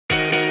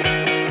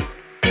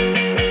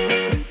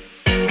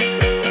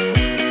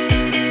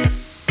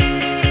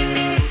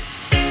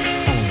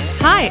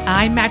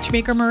I'm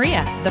Matchmaker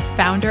Maria, the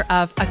founder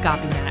of Agape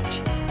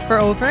Match. For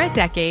over a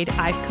decade,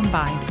 I've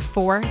combined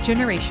 4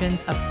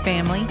 generations of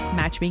family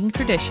matchmaking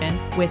tradition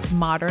with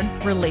modern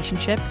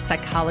relationship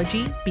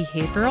psychology,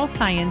 behavioral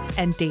science,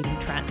 and dating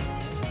trends.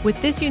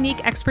 With this unique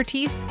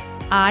expertise,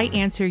 I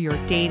answer your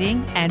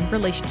dating and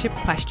relationship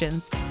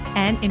questions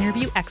and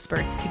interview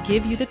experts to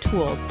give you the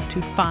tools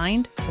to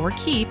find or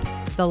keep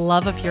the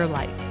love of your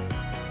life.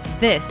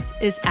 This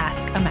is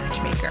Ask a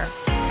Matchmaker.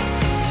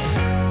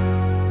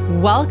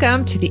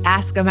 Welcome to the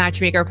Ask a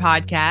Matchmaker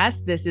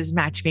podcast. This is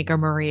Matchmaker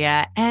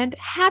Maria, and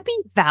happy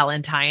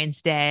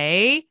Valentine's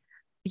Day.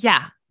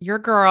 Yeah, your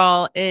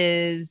girl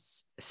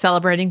is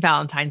celebrating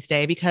Valentine's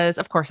Day because,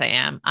 of course, I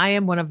am. I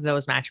am one of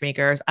those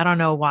matchmakers. I don't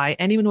know why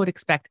anyone would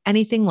expect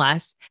anything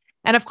less.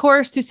 And of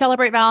course, to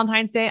celebrate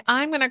Valentine's Day,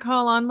 I'm going to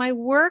call on my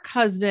work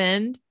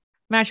husband,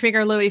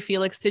 matchmaker Louie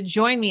Felix, to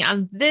join me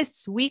on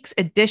this week's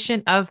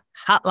edition of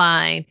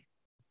Hotline.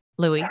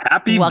 Louie,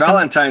 happy welcome.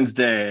 Valentine's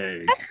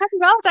Day. Happy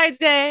Valentine's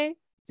Day.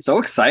 So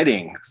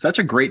exciting. Such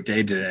a great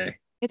day today.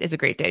 It is a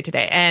great day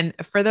today. And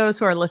for those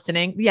who are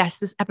listening, yes,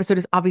 this episode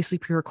is obviously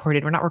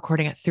pre-recorded. We're not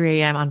recording at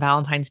 3 a.m. on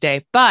Valentine's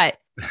Day. But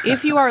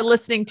if you are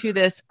listening to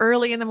this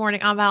early in the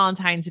morning on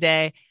Valentine's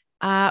Day,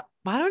 why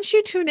don't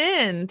you tune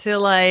in to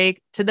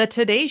the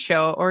Today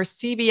Show or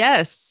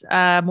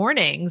CBS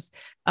mornings,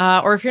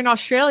 or if you're in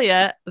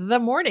Australia, the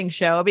morning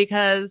show,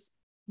 because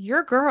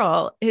your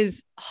girl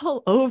is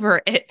all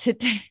over it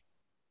today.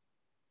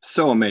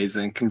 So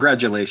amazing.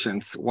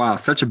 Congratulations. Wow.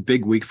 Such a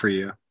big week for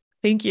you.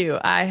 Thank you.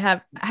 I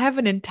have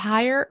an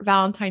entire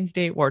Valentine's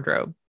Day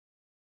wardrobe.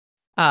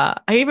 I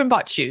even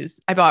bought shoes.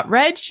 I bought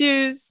red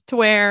shoes to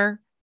wear.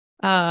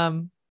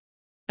 Yeah.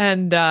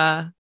 And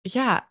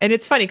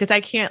it's funny because I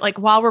can't,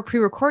 while we're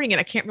pre-recording it,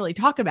 I can't really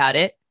talk about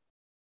it.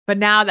 But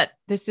now that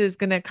this is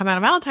going to come out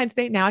on Valentine's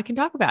Day, now I can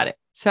talk about it.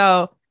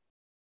 So,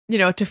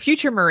 to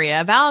future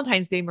Maria,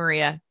 Valentine's Day,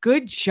 Maria,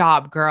 good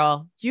job,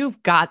 girl.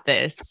 You've got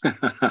this.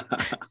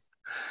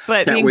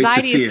 But the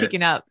anxiety is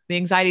kicking up. The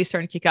anxiety is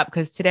starting to kick up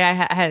because today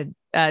I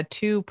had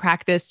 2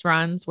 practice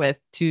runs with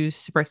 2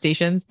 support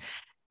stations,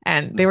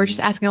 and they were just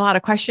asking a lot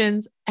of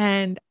questions.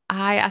 And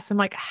I asked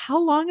them, how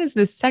long is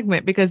this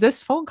segment? Because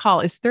this phone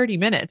call is 30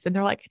 minutes. And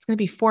they're like, it's going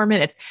to be 4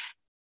 minutes.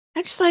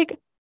 I'm just like,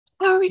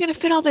 how are we going to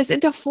fit all this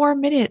into 4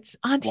 minutes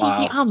on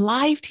TV, on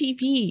live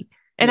TV?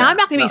 And I'm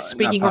not going to be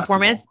speaking for 4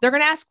 minutes. They're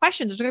going to ask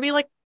questions. It's going to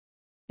be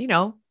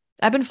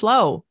ebb and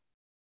flow.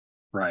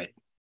 Right.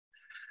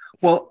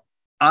 Well,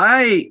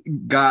 I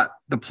got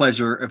the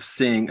pleasure of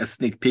seeing a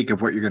sneak peek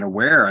of what you're going to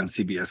wear on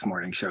CBS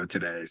Morning Show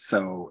today.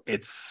 So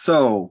it's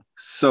so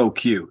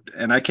cute.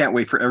 And I can't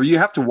wait for you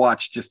have to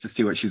watch just to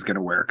see what she's going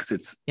to wear.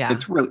 Cause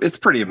it's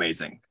pretty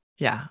amazing.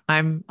 Yeah.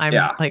 I'm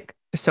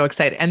so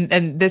excited.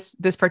 And this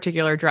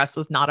particular dress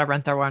was not a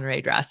Rent the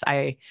Runway dress.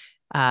 I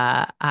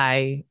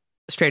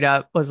straight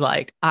up was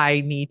like,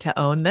 I need to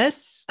own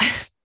this.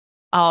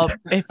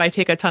 If I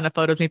take a ton of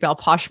photos, maybe I'll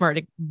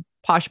poshmark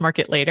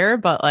it later.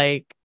 But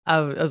I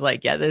was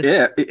like,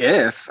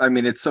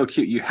 it's so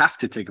cute. You have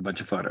to take a bunch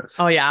of photos.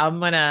 Oh yeah. I'm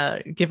going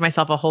to give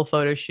myself a whole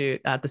photo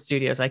shoot at the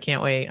studios. I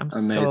can't wait. I'm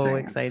so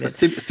excited.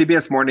 So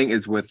CBS Morning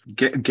is with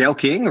Gayle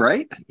King,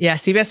 right? Yeah.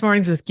 CBS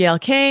Mornings with Gayle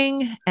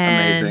King.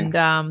 And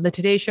the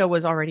Today Show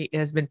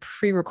has been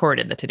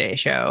pre-recorded, the Today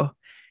Show.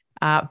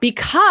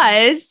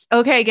 Because,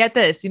 okay, get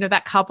this,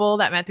 that couple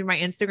that met through my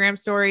Instagram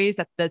stories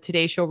that the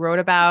Today Show wrote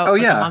about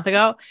a month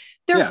ago,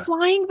 they're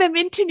flying them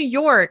into New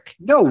York.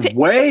 No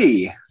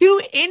way.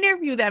 To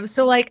interview them.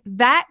 So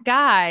that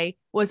guy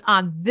was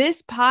on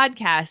this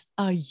podcast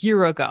a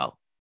year ago.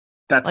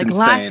 That's insane.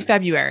 Last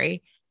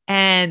February.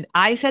 And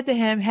I said to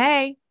him,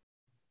 hey,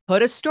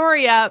 put a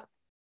story up,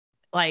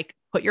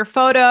 put your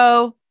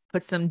photo,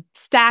 put some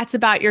stats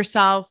about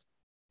yourself.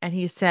 And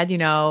he said,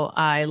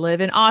 I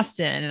live in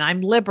Austin and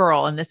I'm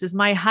liberal and this is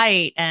my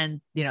height.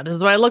 And, this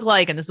is what I look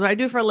like. And this is what I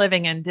do for a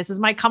living. And this is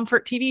my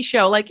comfort TV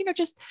show.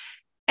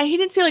 And he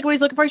didn't say what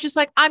he's looking for. He's just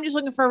I'm just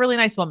looking for a really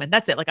nice woman.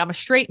 That's it. I'm a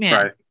straight man.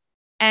 Right.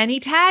 And he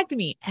tagged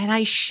me and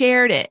I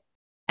shared it.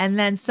 And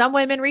then some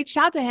women reached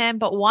out to him,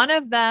 but one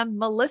of them,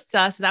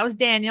 Melissa, so that was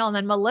Daniel. And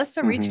then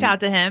Melissa reached out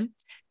to him.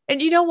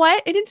 And you know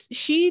what?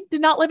 She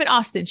did not live in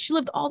Austin. She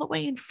lived all the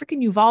way in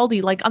freaking Uvalde,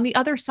 on the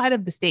other side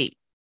of the state.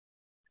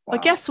 Wow.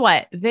 But guess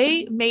what?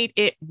 They made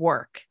it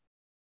work.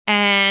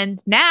 And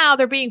now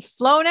they're being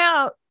flown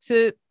out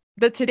to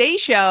the Today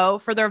Show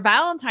for their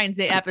Valentine's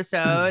Day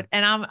episode.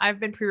 And I've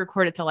been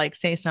pre-recorded to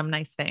say some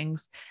nice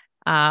things.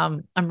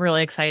 I'm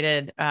really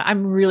excited.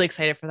 I'm really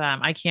excited for them.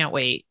 I can't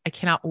wait. I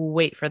cannot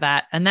wait for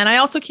that. And then I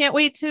also can't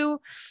wait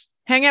to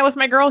hang out with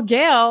my girl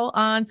Gayle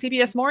on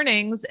CBS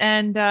Mornings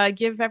and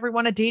give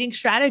everyone a dating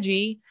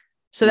strategy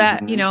so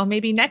that,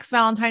 maybe next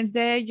Valentine's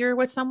Day, you're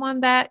with someone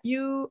that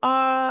you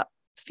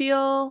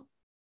feel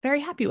very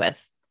happy with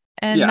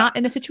and not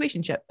in a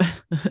situationship.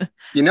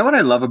 You know what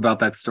I love about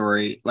that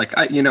story?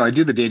 I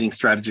do the dating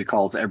strategy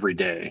calls every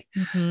day.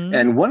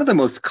 And one of the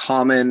most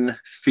common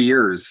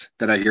fears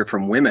that I hear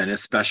from women,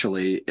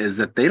 especially, is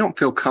that they don't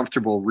feel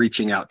comfortable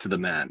reaching out to the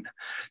men.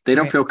 They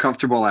don't feel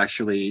comfortable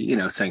actually,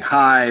 saying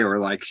hi or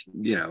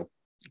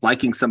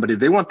liking somebody,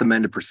 they want the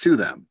men to pursue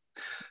them.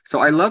 So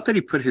I love that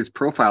he put his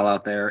profile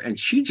out there and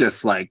she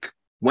just like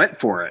went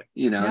for it.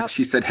 Yep.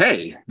 She said,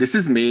 hey, this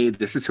is me.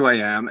 This is who I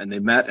am. And they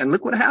met and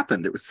look what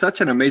happened. It was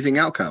such an amazing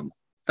outcome.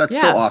 That's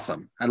so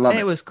awesome. I love it.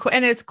 It was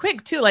and it's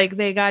quick too. Like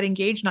they got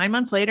engaged 9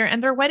 months later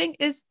and their wedding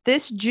is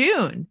this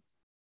June.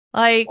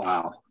 Like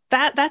wow.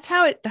 That's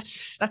how it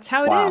is. That's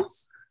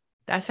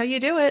how you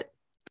do it.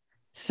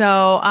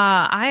 So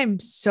I'm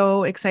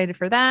so excited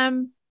for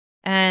them.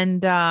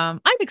 And I'm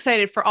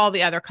excited for all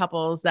the other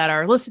couples that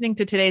are listening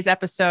to today's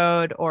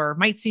episode or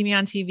might see me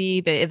on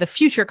TV, the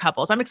future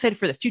couples. I'm excited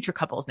for the future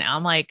couples now.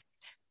 I'm like,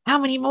 how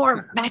many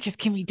more matches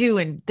can we do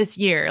in this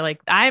year?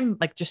 Like, I'm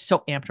like just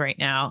so amped right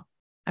now.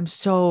 I'm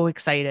so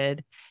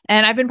excited.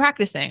 And I've been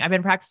practicing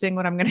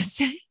what I'm going to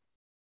say.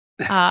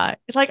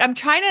 It's like, I'm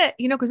trying to,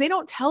 because they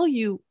don't tell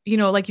you,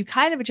 like you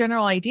kind of have a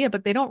general idea,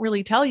 but they don't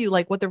really tell you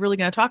like what they're really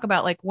going to talk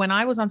about. Like when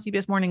I was on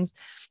CBS Mornings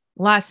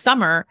last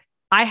summer,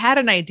 I had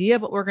an idea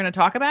of what we're going to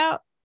talk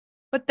about,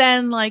 but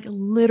then like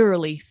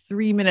literally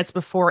 3 minutes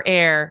before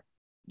air,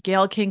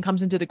 Gail King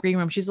comes into the green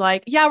room. She's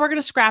like, yeah, we're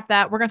going to scrap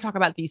that. We're going to talk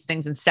about these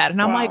things instead.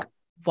 And I'm like,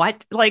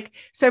 what? Like,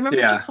 so I remember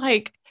just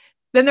like,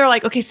 then they're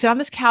like, okay, sit on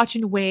this couch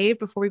and wave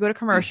before we go to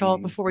commercial,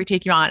 before we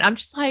take you on. I'm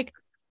just like,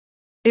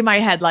 in my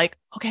head, like,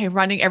 okay,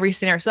 running every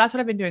scenario. So that's what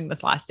I've been doing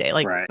this last day.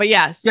 Like, but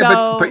yeah.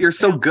 So, but you're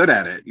so good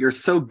at it. You're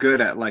so good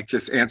at like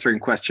just answering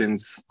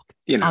questions,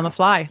 on the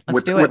fly.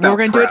 Let's do it. We're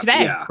going to do it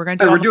today. Yeah. We're going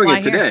to do it. We're doing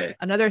it today. Here.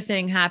 Another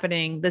thing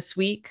happening this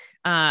week.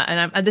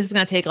 And this is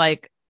going to take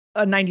like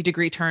a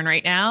 90-degree turn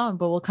right now,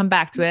 but we'll come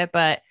back to it.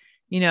 But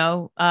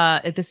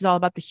this is all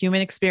about the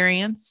human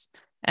experience.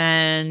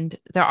 And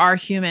there are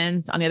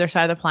humans on the other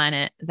side of the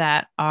planet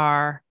that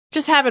are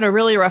just having a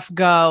really rough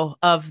go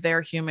of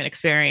their human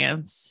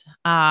experience.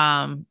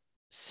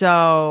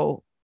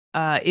 So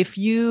if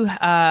you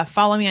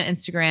follow me on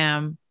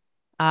Instagram,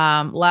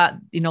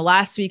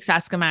 last week's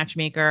Ask a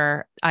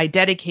Matchmaker, I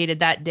dedicated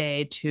that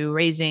day to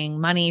raising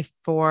money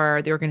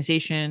for the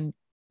organization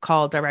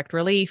called Direct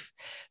Relief,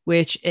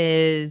 which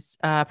is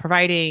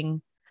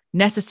providing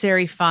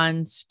necessary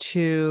funds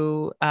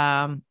to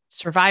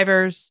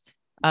survivors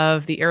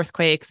of the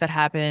earthquakes that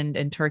happened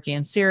in Turkey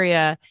and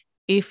Syria.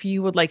 If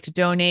you would like to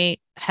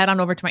donate, head on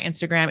over to my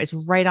Instagram.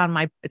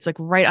 It's like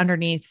right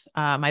underneath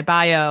my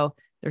bio.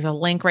 There's a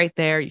link right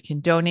there. You can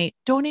donate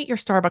your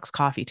Starbucks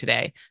coffee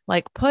today.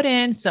 Like put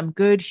in some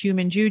good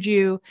human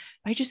juju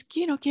by just,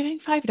 giving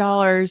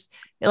 $5.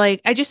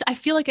 Like, I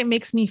feel like it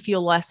makes me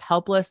feel less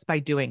helpless by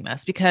doing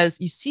this because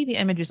you see the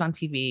images on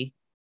TV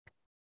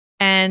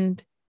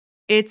and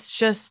it's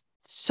just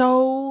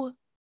so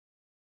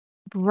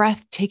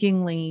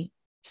breathtakingly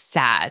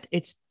sad.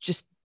 It's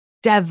just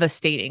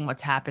devastating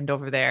what's happened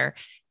over there.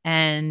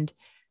 And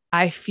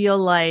I feel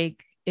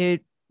like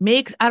it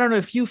makes, I don't know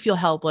if you feel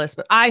helpless,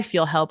 but I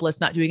feel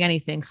helpless not doing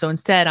anything. So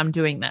instead I'm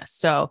doing this.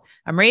 So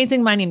I'm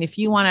raising money. And if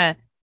you want to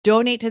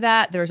donate to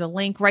that, there's a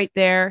link right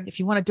there. If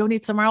you want to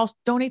donate somewhere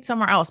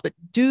else, but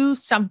do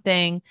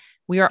something.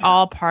 We are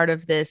all part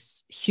of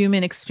this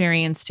human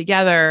experience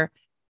together.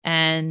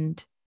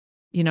 And,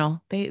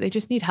 they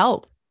just need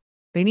help.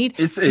 They need,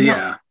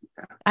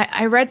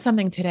 I read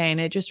something today and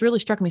it just really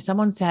struck me.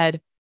 Someone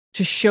said,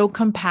 to show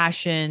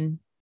compassion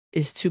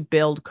is to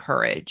build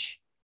courage.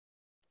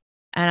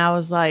 And I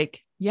was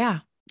like, yeah,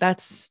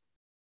 that's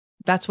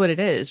what it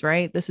is,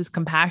 right? This is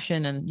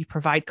compassion and you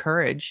provide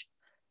courage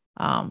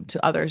to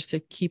others to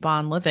keep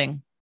on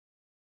living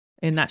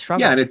in that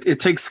struggle. Yeah. And it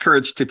takes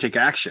courage to take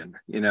action,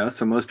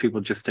 so most people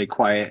just stay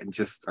quiet and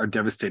just are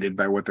devastated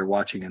by what they're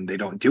watching and they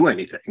don't do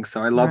anything.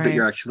 So I love that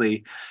you're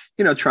actually,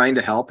 trying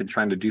to help and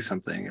trying to do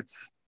something.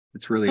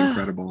 It's really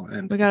incredible.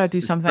 And we got to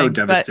do something. So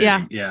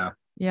devastating. But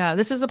yeah,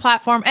 this is the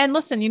platform. And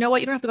listen, you know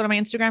what? You don't have to go to my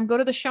Instagram. Go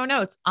to the show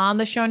notes. On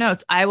the show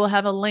notes, I will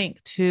have a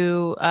link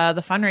to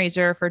the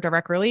fundraiser for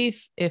Direct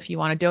Relief. If you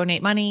want to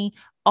donate money,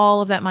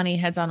 all of that money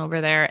heads on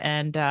over there.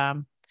 And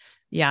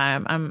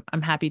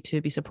I'm happy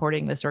to be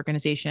supporting this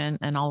organization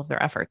and all of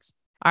their efforts.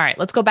 All right,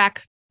 let's go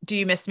back. Do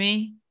you miss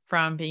me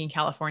from being in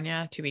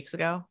California 2 weeks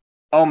ago?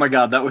 Oh my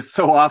God, that was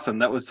so awesome.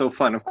 That was so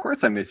fun. Of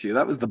course I miss you.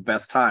 That was the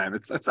best time.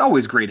 It's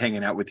always great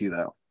hanging out with you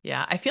though.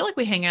 Yeah. I feel like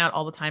we hang out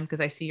all the time because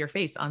I see your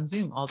face on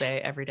Zoom all day,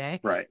 every day.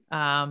 Right.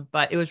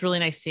 But it was really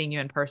nice seeing you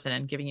in person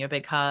and giving you a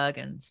big hug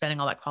and spending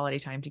all that quality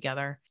time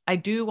together. I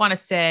do want to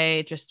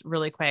say just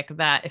really quick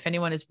that if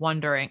anyone is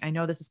wondering, I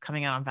know this is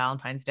coming out on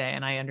Valentine's Day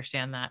and I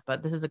understand that,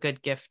 but this is a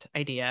good gift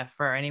idea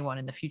for anyone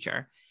in the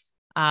future.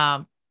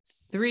 3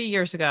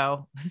 years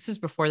ago, this is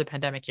before the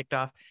pandemic kicked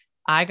off,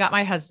 I got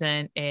my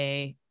husband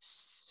a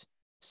sous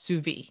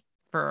vide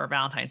for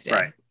Valentine's Day.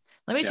 Right.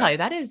 Let me tell you,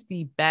 that is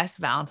the best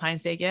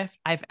Valentine's Day gift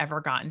I've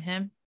ever gotten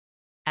him,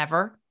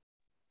 ever.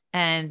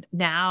 And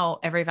now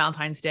every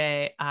Valentine's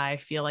Day, I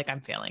feel like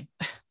I'm failing.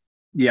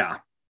 Yeah,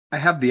 I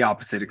have the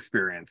opposite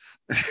experience.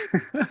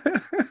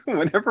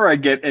 Whenever I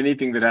get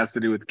anything that has to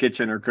do with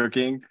kitchen or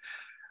cooking,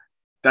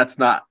 that's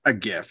not a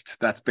gift.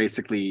 That's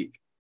basically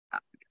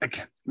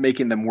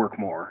making them work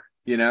more,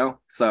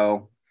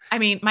 So. I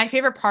mean, my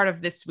favorite part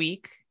of this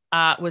week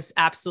was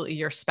absolutely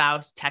your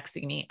spouse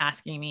texting me,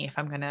 asking me if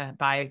I'm going to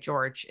buy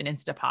George an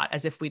Instapot,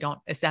 as if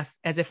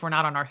we're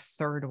not on our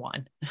third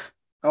one.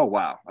 Oh,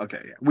 wow.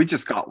 Okay. We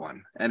just got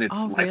one and it's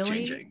Oh,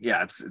 life-changing. really?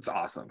 Yeah, it's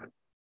awesome.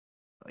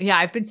 Yeah,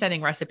 I've been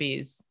sending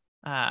recipes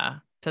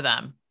to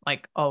them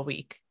like all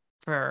week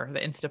for the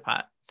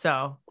Instapot.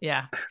 So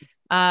yeah.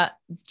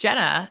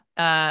 Jenna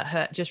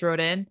just wrote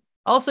in,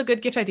 also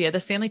good gift idea, the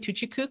Stanley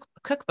Tucci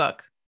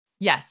cookbook.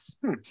 Yes.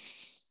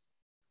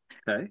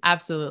 Okay.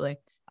 Absolutely.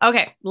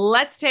 Okay,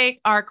 let's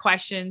take our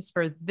questions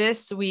for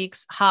this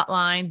week's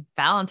Hotline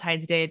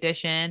Valentine's Day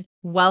edition.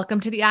 Welcome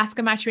to the Ask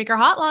a Matchmaker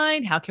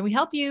Hotline. How can we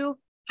help you?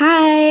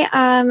 Hi,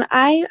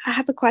 I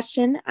have a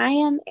question.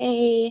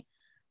 I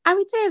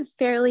would say a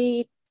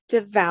fairly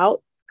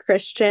devout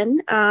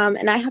Christian,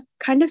 and I have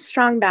kind of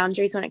strong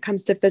boundaries when it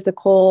comes to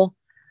physical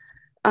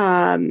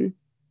boundaries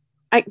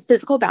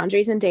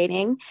in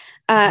dating.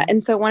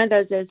 And so one of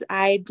those is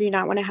I do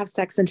not want to have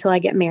sex until I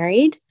get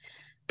married.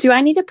 Do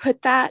I need to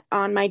put that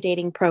on my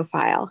dating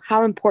profile?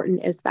 How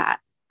important is that?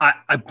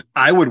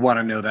 I would want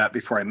to know that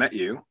before I met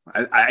you.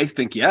 I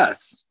think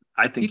yes.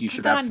 I think you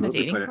should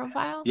absolutely put it.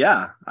 Profile?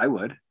 Yeah, I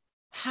would.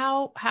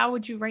 How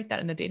would you write that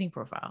in the dating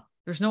profile?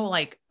 There's no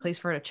like place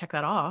for her to check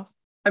that off.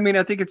 I mean,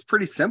 I think it's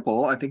pretty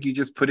simple. I think you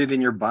just put it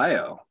in your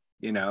bio,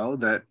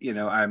 that,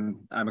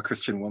 I'm a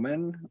Christian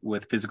woman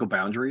with physical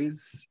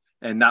boundaries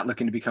and not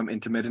looking to become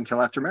intimate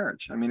until after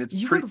marriage. I mean,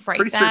 it's pretty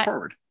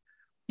straightforward.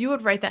 You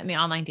would write that in the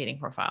online dating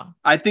profile.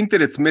 I think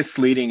that it's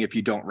misleading if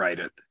you don't write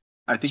it.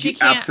 I think you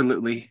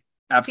absolutely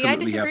See, I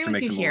disagree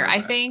with you here. I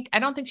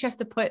don't think she has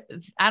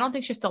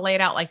to lay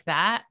it out like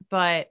that,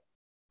 but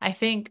I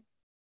think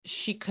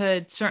she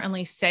could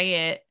certainly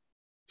say it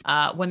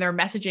when they're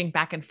messaging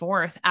back and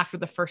forth after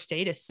the first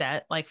date is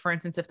set. Like, for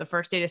instance, if the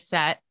first date is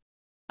set,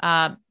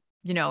 there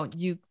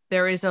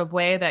is a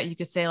way that you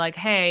could say like,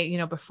 hey,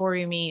 before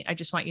we meet, I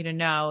just want you to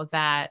know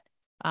that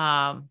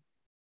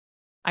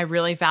I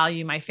really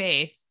value my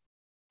faith.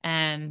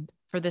 And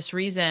for this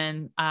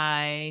reason,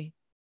 I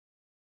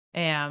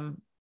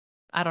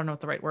don't know what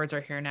the right words are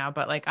here now,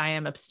 but like I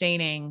am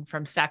abstaining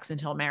from sex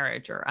until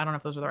marriage, or I don't know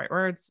if those are the right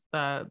words.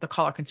 The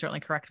caller can certainly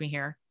correct me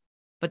here,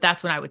 but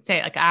that's when I would say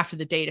it, like after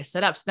the date is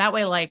set up. So that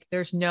way, like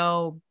there's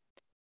no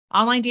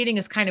online dating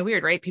is kind of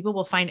weird, right? People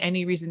will find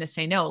any reason to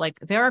say no. Like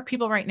there are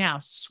people right now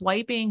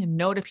swiping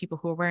no to people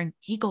who are wearing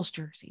Eagles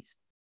jerseys.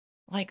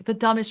 Like the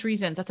dumbest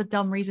reason. That's a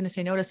dumb reason to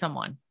say no to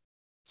someone.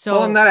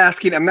 So I'm not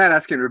asking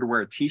her to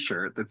wear a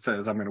t-shirt that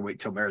says I'm going to wait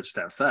till marriage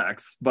to have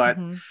sex, but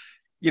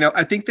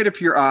I think that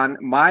if you're on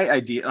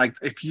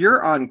if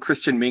you're on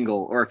Christian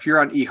Mingle or if you're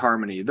on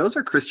eHarmony, those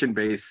are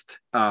Christian-based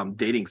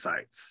dating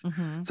sites.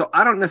 So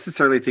I don't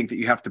necessarily think that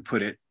you have to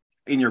put it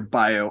in your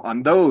bio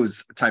on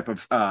those type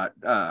of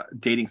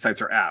dating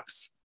sites or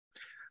apps.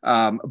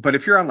 But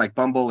if you're on like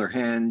Bumble or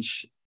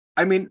Hinge,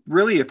 I mean,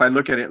 really, if I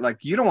look at it, like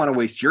you don't want to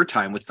waste your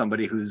time with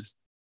somebody who's,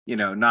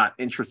 not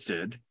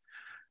interested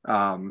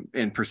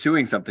in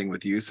pursuing something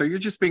with you. So you're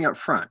just being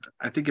upfront.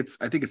 I think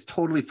it's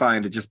totally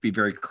fine to just be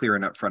very clear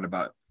and upfront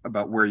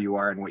about where you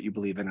are and what you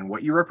believe in and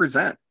what you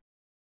represent.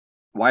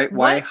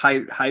 Why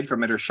hide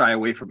from it or shy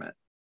away from it?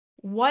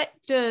 What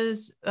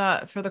does,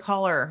 for the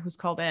caller who's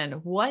called in,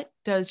 what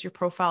does your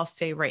profile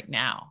say right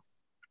now?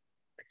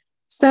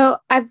 So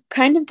I've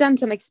kind of done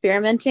some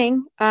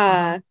experimenting.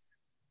 On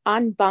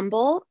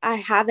Bumble, I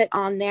have it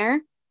on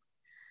there.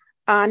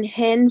 On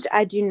Hinge,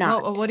 I do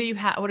not. What do you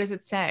have? What does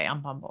it say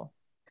on Bumble?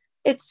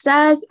 It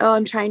says,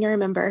 I'm trying to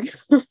remember.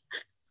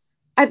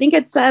 I think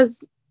it says,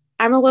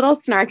 I'm a little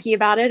snarky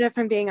about it, if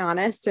I'm being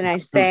honest. And I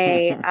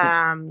say,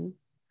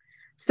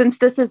 since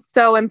this is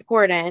so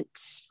important,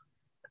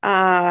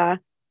 I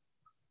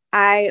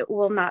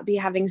will not be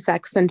having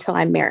sex until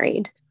I'm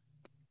married.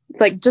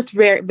 Like just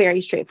very,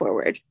 very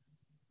straightforward.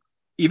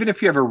 Even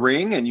if you have a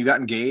ring and you got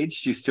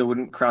engaged, you still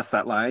wouldn't cross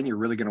that line. You're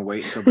really going to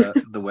wait until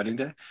the wedding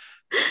day.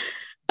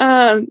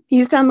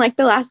 You sound like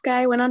the last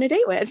guy I went on a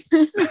date with.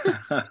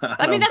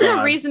 I mean, that's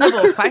a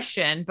reasonable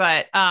question,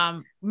 but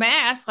may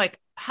I ask, like,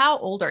 how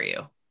old are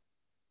you?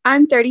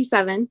 I'm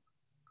 37.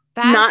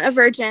 Not a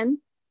virgin.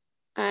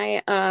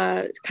 I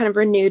kind of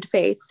renewed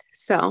faith.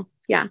 So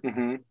yeah.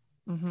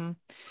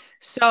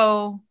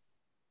 So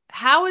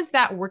how is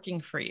that working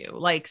for you?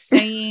 Like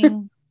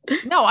saying,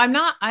 no,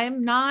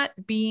 I'm not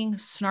being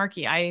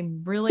snarky.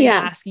 I'm really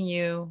asking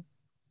you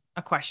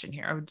a question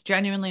here. I'm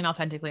genuinely and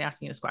authentically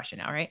asking you this question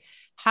now, right?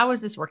 How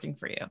is this working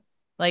for you?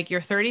 Like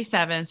you're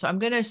 37. So I'm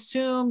going to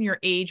assume your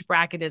age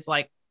bracket is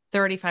like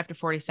 35 to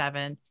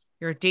 47.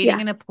 You're dating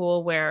in a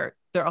pool where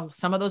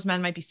some of those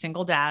men might be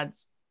single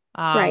dads.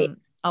 Right.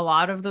 A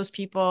lot of those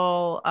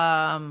people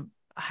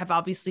have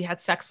obviously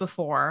had sex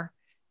before.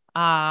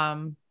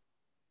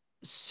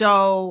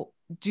 So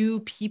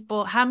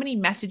how many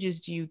messages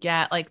do you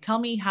get? Like, tell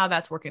me how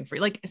that's working for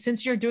you. Like,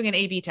 since you're doing an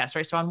A/B test,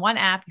 right? So on one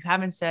app, you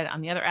haven't said,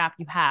 on the other app,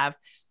 you have.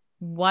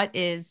 What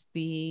is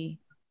the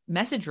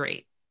message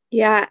rate?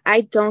 Yeah,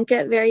 I don't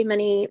get very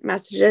many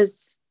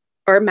messages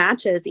or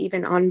matches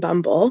even on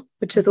Bumble,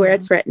 which is where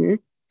it's written.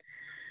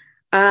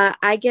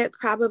 I get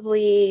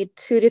probably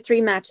 2 to 3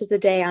 matches a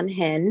day on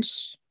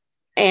Hinge.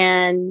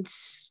 and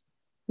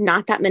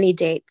not that many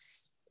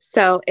dates.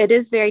 So it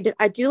is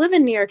I do live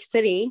in New York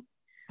City,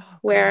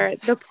 where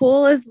the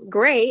pool is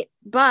great,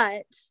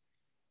 but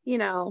you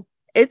know,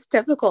 it's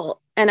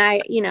difficult. And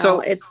it's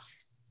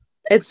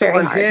so very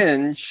on hard.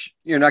 Hinge,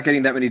 you're not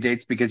getting that many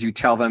dates because you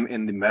tell them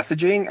in the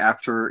messaging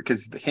after,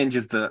 because Hinge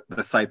is the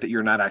site that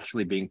you're not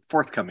actually being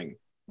forthcoming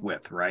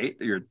with, right?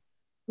 You're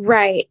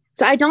right.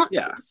 So I don't,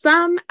 yeah.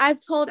 Some I've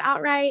told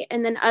outright,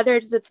 and then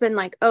others it's been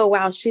like, oh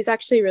wow, she's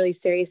actually really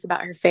serious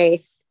about her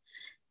faith.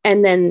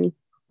 And then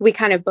we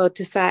kind of both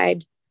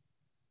decide,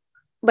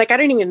 like, I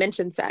don't even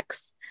mention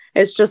sex.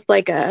 It's just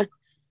like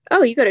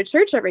oh, you go to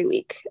church every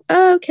week.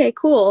 Okay,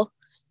 cool.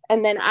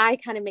 And then I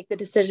kind of make the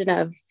decision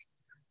of,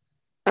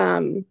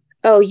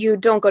 oh, you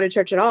don't go to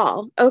church at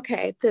all.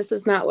 Okay, this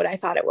is not what I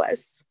thought it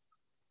was.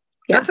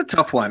 Yeah. That's a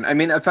tough one. I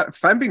mean,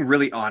 if I'm being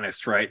really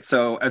honest, right?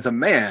 So as a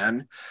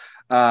man,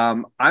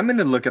 I'm going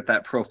to look at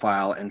that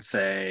profile and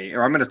say,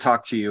 or I'm going to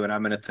talk to you and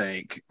I'm going to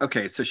think,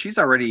 okay, so she's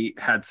already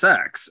had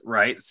sex,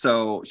 right?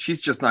 So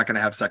she's just not going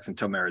to have sex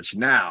until marriage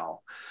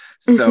now.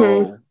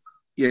 So,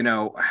 you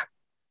know,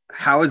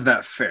 how is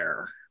that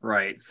fair?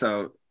 Right.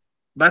 So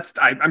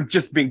I'm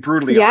just being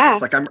brutally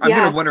honest. Like I'm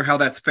going to wonder how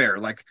that's fair.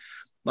 Like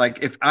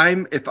if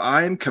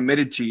I'm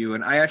committed to you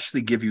and I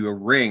actually give you a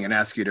ring and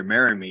ask you to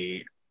marry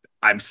me,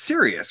 I'm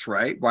serious,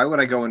 right? Why would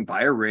I go and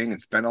buy a ring and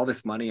spend all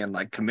this money and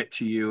like commit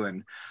to you?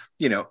 And,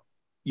 you know,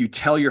 you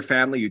tell your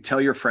family, you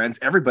tell your friends,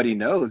 everybody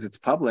knows, it's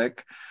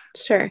public.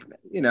 Sure.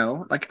 You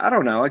know, like, I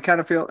don't know. I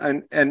kind of feel,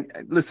 and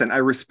listen, I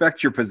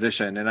respect your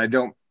position and I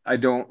don't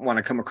want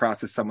to come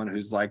across as someone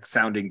who's like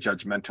sounding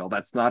judgmental.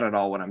 That's not at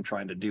all what I'm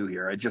trying to do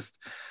here.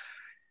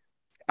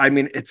 I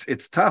mean,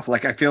 it's tough.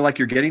 Like, I feel like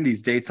you're getting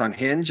these dates on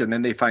Hinge and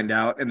then they find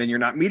out and then you're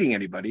not meeting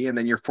anybody. And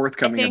then you're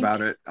forthcoming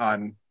about it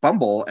on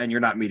Bumble and you're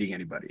not meeting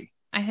anybody.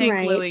 I think,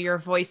 right. Louie, you're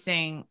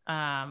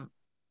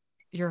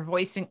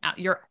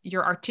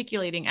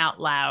articulating out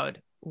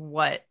loud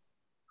what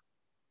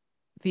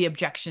the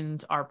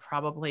objections are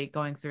probably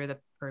going through the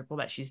people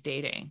that she's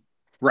dating.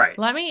 Right.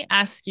 Let me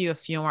ask you a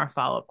few more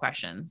follow-up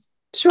questions.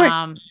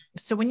 Sure.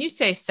 So when you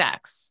say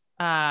sex,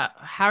 how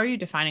are you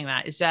defining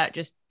that? Is that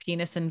just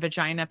penis and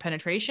vagina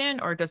penetration,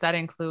 or does that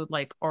include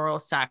like oral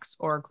sex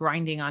or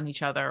grinding on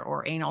each other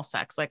or anal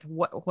sex? Like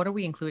what are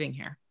we including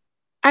here?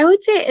 I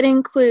would say it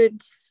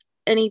includes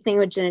anything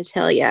with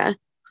genitalia.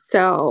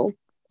 So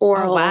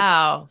oral. Oh,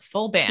 wow.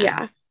 Full ban.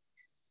 Yeah.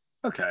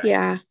 Okay.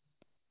 Yeah.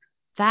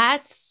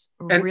 That's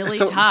really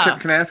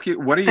tough. Can I ask you,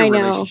 what are your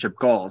relationship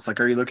goals?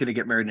 Like, are you looking to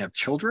get married and have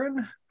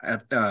children?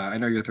 I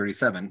know you're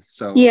 37.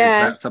 So is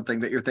that something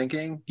that you're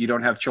thinking? You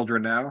don't have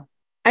children now?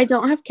 I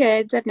don't have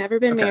kids. I've never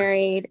been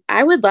married.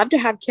 I would love to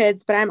have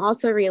kids, but I'm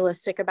also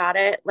realistic about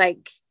it.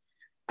 Like,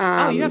 you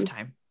have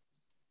time.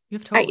 You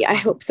have totally I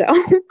hope so.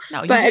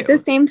 No, but at the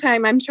same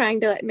time, I'm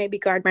trying to maybe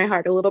guard my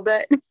heart a little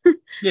bit.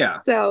 Yeah.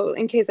 So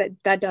in case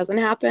that doesn't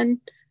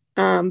happen.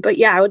 But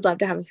yeah, I would love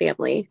to have a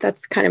family.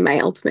 That's kind of my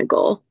ultimate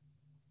goal.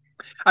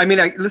 I mean,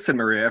 listen,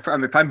 Maria, if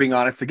I'm being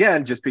honest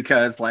again, just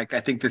because like,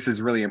 I think this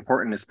is really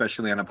important,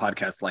 especially on a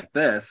podcast like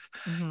this.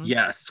 Mm-hmm.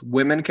 Yes,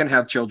 women can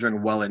have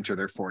children well into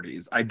their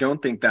 40s. I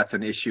don't think that's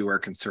an issue or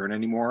concern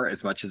anymore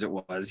as much as it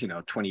was,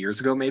 20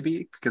 years ago,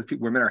 maybe, because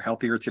women are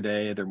healthier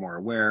today. They're more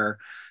aware.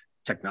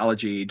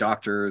 Technology,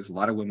 doctors, a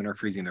lot of women are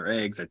freezing their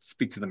eggs. I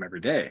speak to them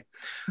every day.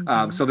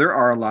 Mm-hmm. So there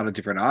are a lot of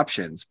different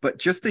options, but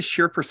just the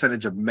sheer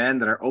percentage of men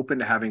that are open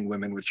to having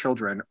women with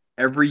children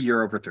every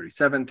year over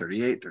 37,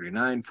 38,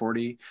 39,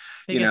 40,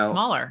 they get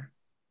smaller.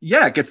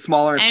 Yeah, it gets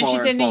smaller and smaller.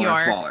 And she's in New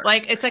York.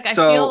 Like, it's like, I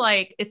feel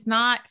like it's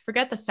not,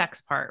 forget the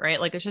sex part,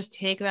 right? Like, let's just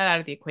take that out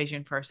of the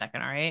equation for a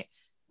second. All right.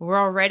 We're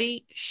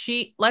already,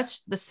 the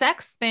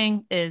sex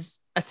thing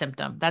is a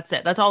symptom. That's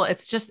it. That's all.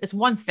 It's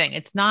one thing.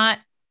 It's not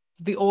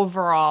the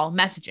overall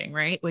messaging,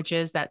 right? Which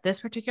is that this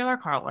particular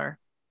caller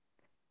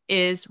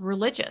is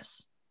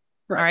religious.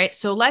 Right. All right.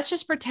 So let's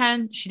just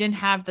pretend she didn't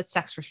have the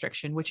sex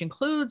restriction, which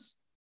includes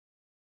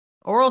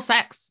oral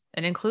sex.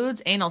 It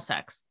includes anal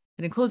sex.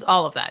 It includes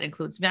all of that. It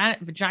includes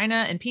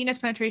vagina and penis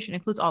penetration. It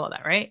includes all of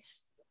that. Right.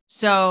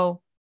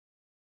 So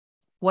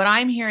what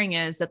I'm hearing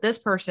is that this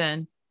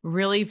person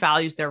really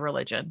values their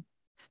religion.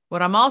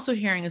 What I'm also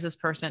hearing is this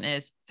person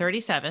is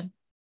 37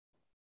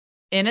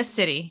 in a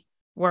city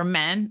where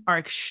men are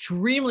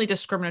extremely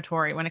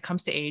discriminatory when it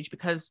comes to age,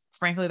 because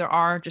frankly, there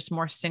are just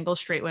more single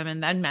straight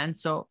women than men.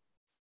 So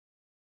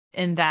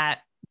in that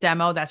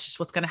demo, that's just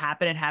what's going to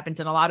happen. It happens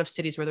in a lot of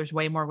cities where there's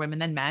way more women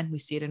than men. We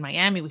see it in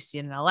Miami. We see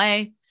it in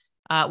LA.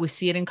 We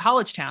see it in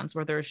college towns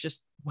where there's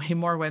just way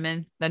more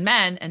women than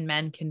men, and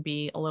men can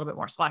be a little bit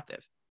more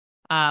selective,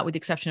 with the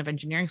exception of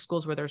engineering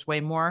schools where there's way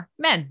more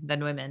men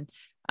than women.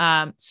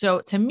 So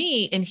to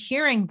me, in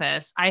hearing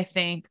this, I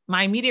think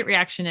my immediate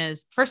reaction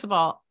is, first of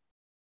all,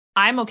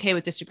 I'm okay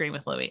with disagreeing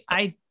with Louie.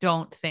 I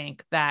don't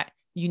think that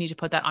you need to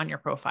put that on your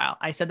profile.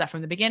 I said that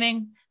from the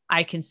beginning.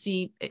 I can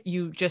see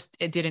you just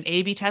did an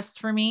A/B test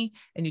for me,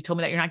 and you told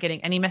me that you're not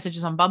getting any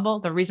messages on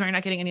Bumble. The reason why you're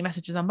not getting any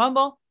messages on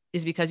Bumble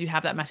is because you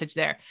have that message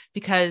there.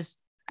 Because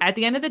at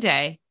the end of the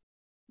day,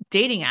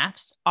 dating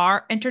apps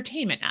are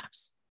entertainment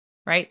apps,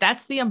 right?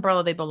 That's the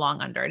umbrella they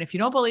belong under. And if you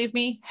don't believe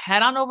me,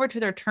 head on over to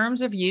their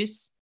terms of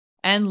use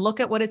and look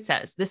at what it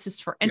says. This is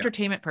for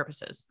entertainment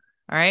purposes.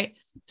 All right.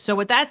 So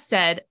with that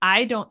said,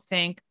 I don't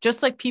think,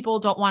 just like people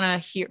don't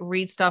want to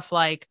read stuff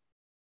like,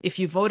 if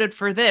you voted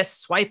for this,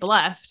 swipe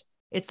left.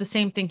 It's the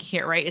same thing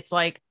here, right? It's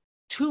like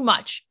too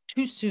much,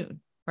 too soon,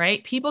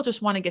 right? People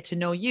just want to get to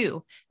know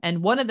you.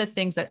 And one of the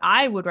things that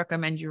I would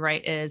recommend you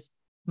write is,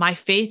 my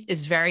faith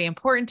is very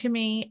important to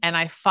me. And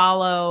I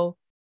follow,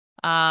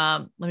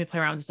 let me play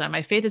around with this.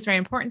 My faith is very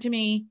important to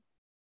me.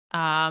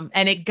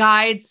 And it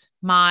guides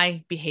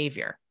my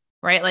behavior,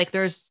 right? Like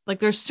there's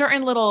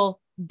certain little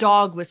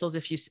dog whistles,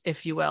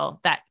 if you will,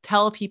 that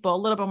tell people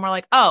a little bit more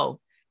like, oh,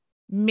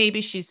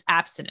 maybe she's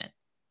abstinent.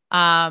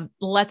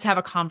 Let's have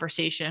a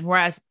conversation.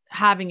 Whereas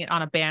having it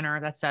on a banner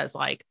that says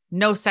like,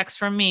 no sex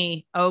from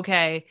me.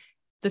 Okay.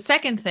 The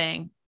second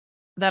thing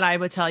that I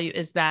would tell you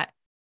is that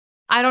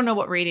I don't know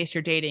what radius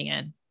you're dating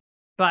in,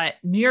 but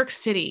New York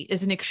City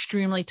is an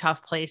extremely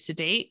tough place to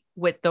date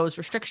with those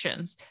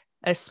restrictions,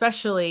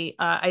 especially,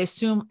 I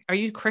assume, are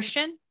you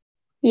Christian?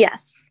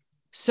 Yes.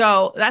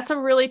 So that's a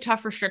really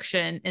tough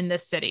restriction in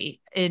this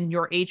city, in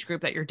your age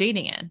group that you're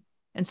dating in.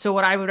 And so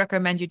what I would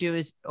recommend you do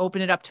is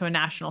open it up to a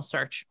national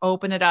search,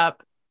 open it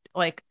up,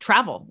 like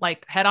travel,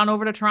 like head on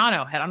over to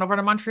Toronto, head on over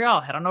to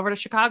Montreal, head on over to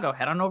Chicago,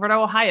 head on over to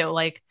Ohio.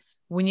 Like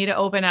we need to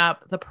open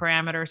up the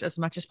parameters as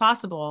much as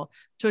possible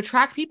to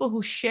attract people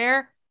who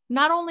share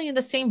not only in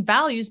the same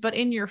values, but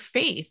in your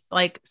faith,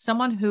 like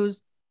someone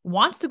who's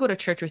wants to go to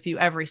church with you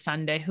every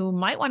Sunday, who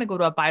might want to go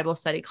to a Bible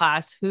study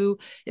class, who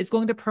is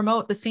going to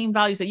promote the same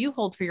values that you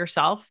hold for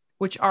yourself,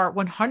 which are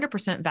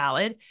 100%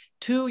 valid,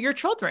 to your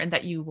children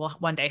that you will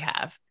one day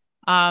have.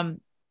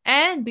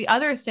 And the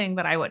other thing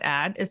that I would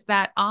add is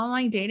that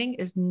online dating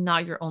is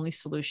not your only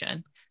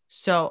solution.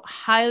 So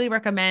highly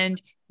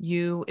recommend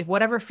you, if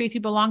whatever faith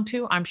you belong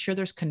to, I'm sure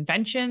there's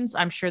conventions,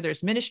 I'm sure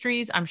there's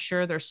ministries, I'm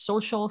sure there's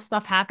social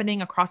stuff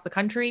happening across the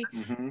country.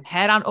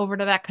 Head on over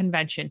to that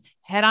convention,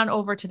 head on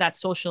over to that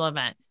social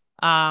event.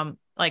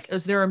 Like,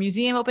 is there a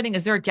museum opening?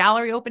 Is there a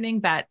gallery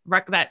opening that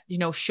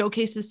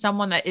showcases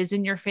someone that is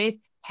in your faith?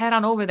 Head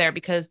on over there,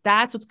 because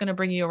that's what's going to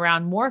bring you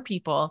around more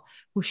people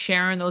who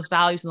share in those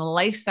values and the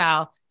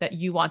lifestyle that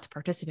you want to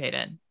participate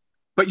in.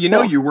 But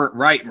you weren't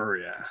right,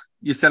 Maria.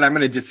 You said, I'm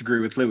going to disagree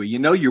with Louie.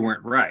 You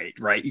weren't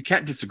right? You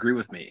can't disagree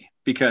with me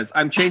because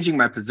I'm changing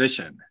my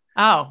position.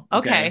 Oh,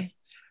 okay.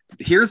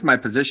 Here's my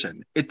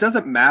position. It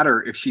doesn't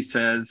matter if she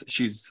says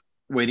she's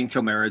waiting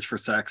till marriage for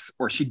sex,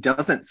 or she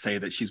doesn't say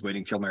that she's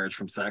waiting till marriage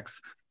from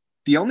sex.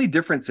 The only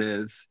difference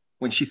is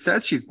when she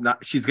says she's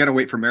going to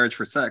wait for marriage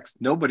for sex,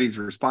 nobody's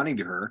responding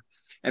to her.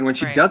 And when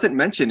she doesn't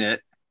mention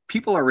it,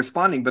 people are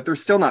responding, but they're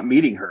still not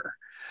meeting her.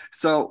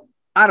 So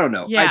I don't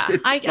know. Yeah,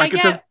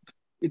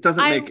 it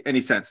doesn't make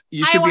any sense.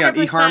 You should be on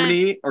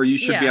eHarmony, or you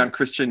should be on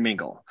Christian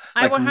Mingle.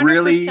 Like,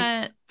 really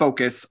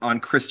focus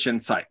on Christian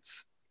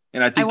sites.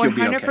 And I think you'll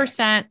be okay. I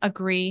 100%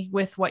 agree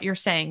with what you're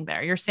saying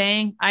there. You're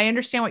saying, I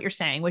understand what you're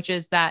saying, which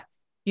is that,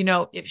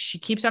 if she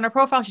keeps on her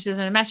profile, she says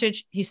in a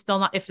message, he's still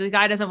not, if the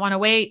guy doesn't want to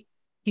wait,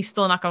 he's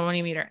still not going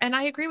to meet her. And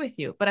I agree with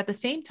you. But at the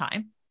same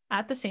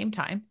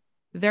time,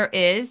 there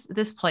is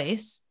this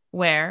place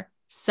where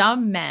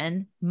some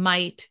men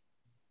might,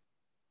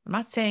 I'm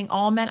not saying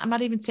all men, I'm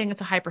not even saying it's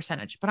a high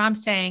percentage, but I'm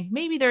saying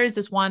maybe there is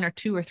this 1 or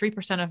 2 or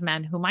 3% of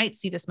men who might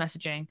see this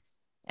messaging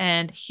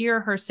and hear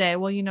her say,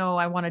 well,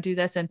 I want to do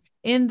this. And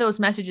in those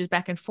messages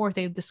back and forth,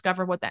 they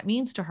discover what that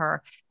means to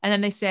her. And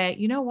then they say,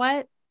 you know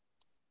what?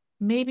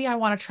 Maybe I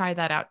want to try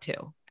that out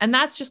too. And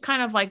that's just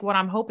kind of like what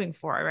I'm hoping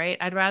for, right?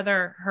 I'd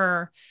rather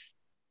her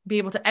be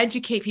able to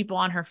educate people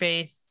on her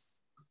faith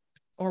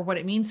or what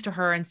it means to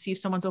her and see if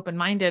someone's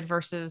open-minded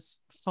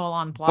versus full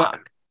on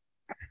block.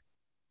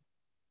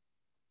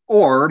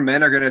 Or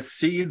men are going to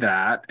see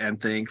that and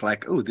think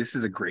like, oh, this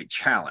is a great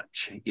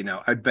challenge.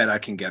 I bet I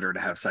can get her to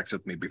have sex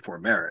with me before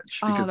marriage,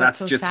 because that's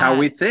so just sad. How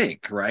we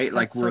think, right?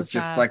 Like, we're just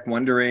sad. Like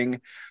wondering,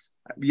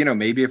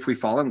 maybe if we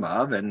fall in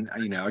love and,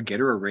 I get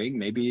her a ring,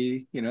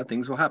 maybe,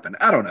 things will happen.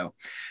 I don't know.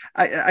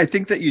 I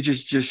think that you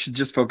should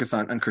just focus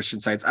on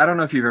Christian sites. I don't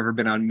know if you've ever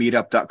been on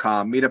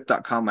meetup.com.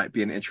 Meetup.com might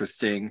be an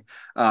interesting,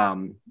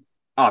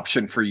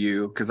 option for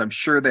you, because I'm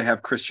sure they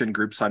have Christian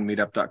groups on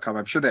meetup.com.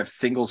 I'm sure they have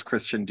singles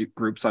Christian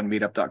groups on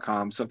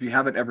meetup.com. So if you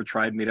haven't ever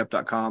tried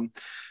meetup.com,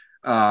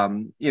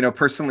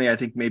 personally, I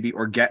think maybe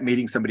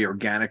meeting somebody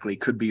organically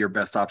could be your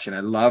best option. I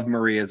love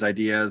Maria's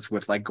ideas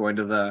with like going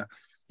to the,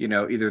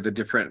 either the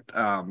different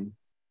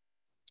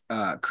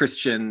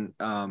Christian,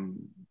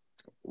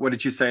 what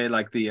did you say?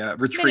 Like the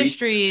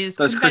retreats,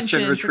 those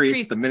Christian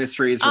retreats, the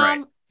ministries,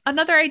 right?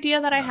 Another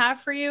idea that I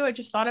have for you, I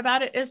just thought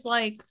about it, is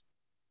like,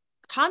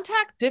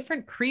 contact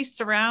different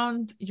priests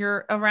around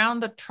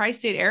the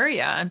tri-state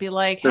area and be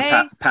like,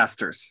 hey,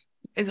 pastors.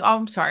 Oh,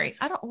 I'm sorry.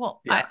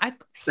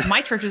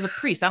 My church is a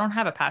priest. I don't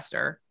have a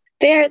pastor.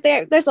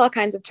 There's all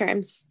kinds of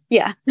terms.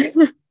 Yeah.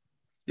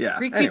 Yeah.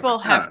 Greek people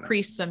have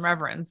priests and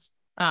reverends.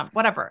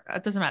 Whatever.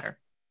 It doesn't matter.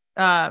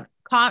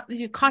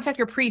 You contact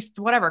your priest,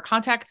 whatever.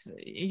 Contact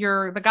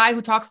the guy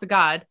who talks to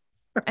God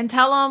and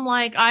tell them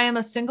like, I am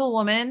a single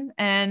woman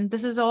and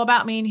this is all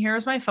about me. And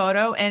here's my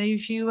photo. And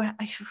if you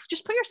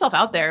just put yourself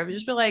out there,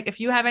 just be like, if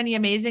you have any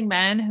amazing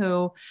men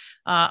who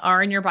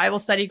are in your Bible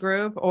study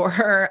group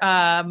or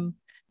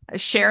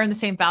share in the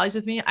same values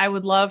with me, I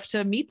would love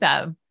to meet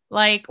them.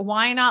 Like,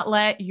 why not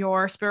let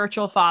your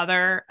spiritual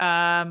father,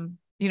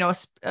 a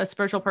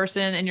spiritual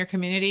person in your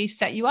community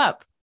set you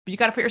up? But you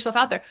got to put yourself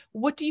out there.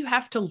 What do you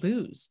have to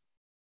lose?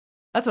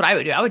 That's what I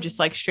would do. I would just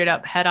like straight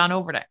up head on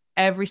over to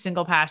every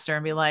single pastor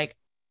and be like,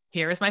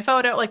 here is my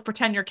photo. Like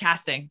pretend you're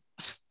casting.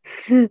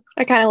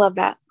 I kind of love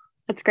that.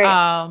 That's great.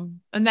 And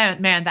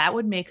then, man, that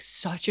would make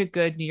such a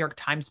good New York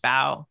Times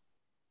vow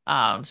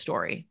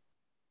story.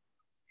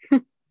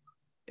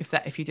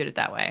 If you did it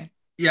that way.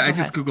 Yeah, I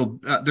just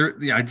Googled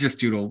I just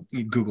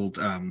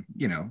Googled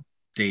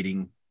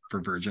dating for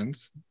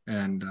virgins.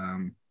 And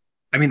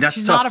I mean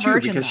that's tough too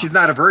because she's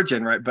not a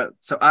virgin, right? But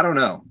so I don't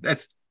know.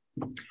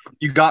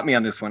 You got me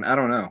on this one. I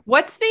don't know.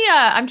 What's the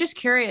I'm just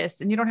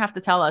curious, and you don't have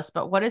to tell us,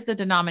 but what is the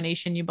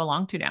denomination you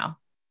belong to now?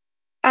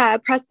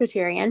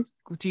 Presbyterian.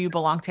 Do you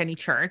belong to any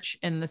church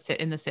in the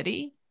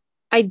city?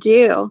 I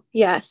do.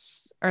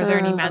 Yes. Are there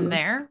any men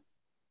there?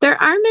 There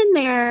are men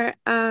there.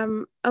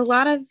 A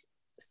lot of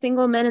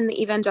single men in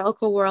the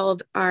evangelical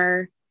world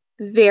are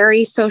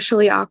very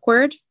socially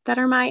awkward that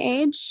are my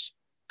age.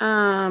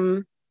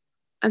 And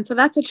so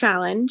that's a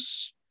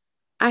challenge.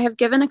 I have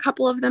given a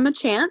couple of them a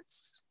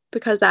chance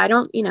because I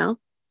don't,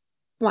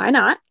 why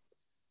not?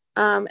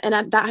 And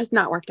that has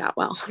not worked out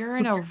well. You're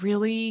in a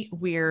really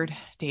weird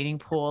dating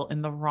pool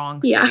in the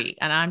wrong city.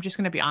 And I'm just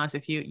going to be honest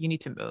with you. You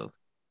need to move.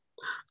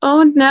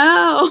 Oh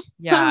no.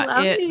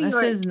 Yeah.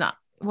 This is not,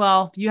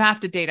 well, you have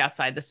to date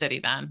outside the city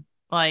then.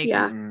 Like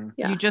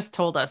you just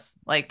told us,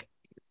 like,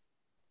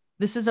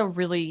 this is a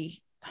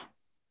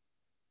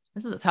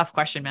tough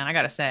question, man. I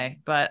got to say,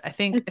 but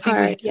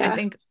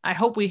I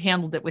hope we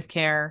handled it with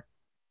care.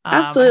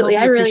 Absolutely.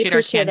 I really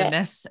appreciate our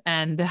candidness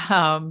and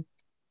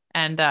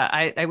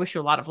I wish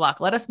you a lot of luck.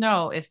 Let us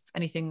know if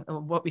anything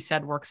of what we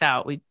said works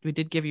out. We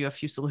did give you a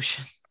few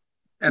solutions.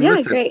 And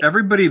listen,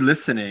 everybody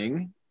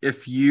listening,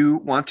 if you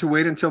want to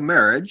wait until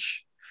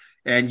marriage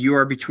and you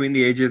are between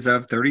the ages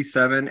of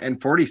 37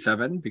 and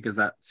 47, because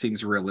that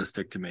seems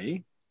realistic to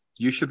me,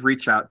 you should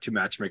reach out to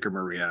Matchmaker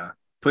Maria.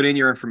 Put in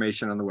your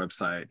information on the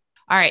website.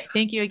 All right.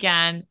 Thank you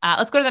again.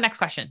 Let's go to the next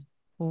question.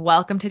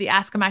 Welcome to the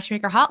Ask a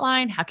Matchmaker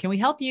hotline. How can we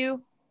help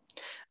you?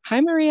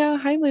 Hi, Maria.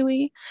 Hi,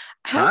 Louie.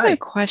 I have a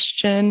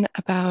question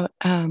about,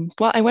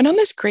 I went on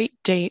this great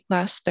date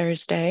last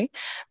Thursday.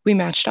 We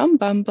matched on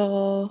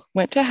Bumble,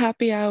 went to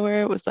happy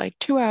hour. It was like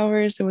 2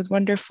 hours. It was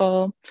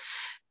wonderful.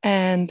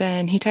 And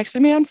then he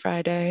texted me on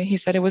Friday. He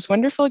said, it was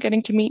wonderful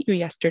getting to meet you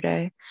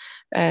yesterday.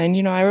 And,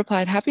 I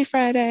replied, happy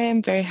Friday.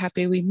 I'm very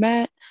happy we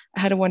met.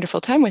 I had a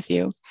wonderful time with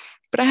you.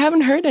 But I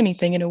haven't heard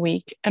anything in a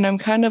week. And I'm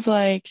kind of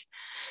like,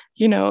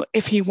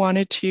 if he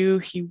wanted to,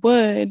 he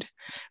would.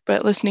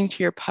 But listening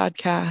to your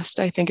podcast,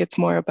 I think it's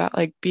more about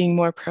like being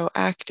more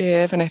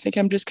proactive. And I think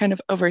I'm just kind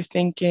of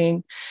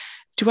overthinking.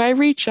 Do I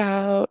reach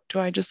out? Do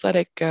I just let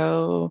it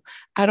go?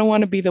 I don't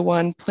want to be the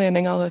one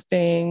planning all the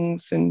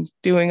things and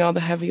doing all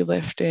the heavy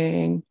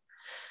lifting.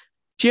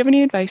 Do you have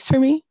any advice for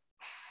me?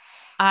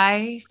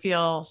 I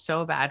feel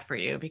so bad for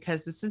you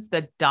because this is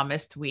the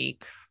dumbest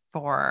week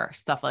for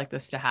stuff like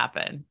this to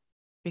happen.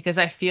 Because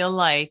I feel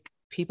like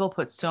people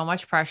put so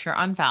much pressure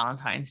on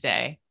Valentine's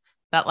Day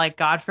that, like,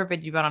 God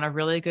forbid you got on a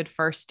really good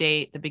first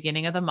date the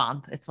beginning of the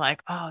month. It's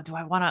like, oh, do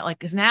I want to, like,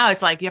 because now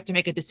it's like you have to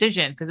make a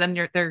decision because then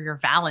they're your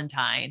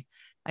Valentine.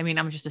 I mean,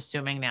 I'm just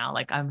assuming now,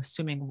 like I'm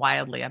assuming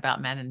wildly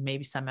about men, and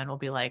maybe some men will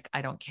be like,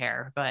 I don't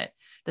care, but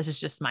this is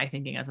just my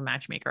thinking as a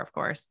matchmaker, of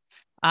course.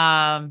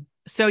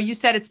 So you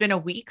said it's been a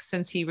week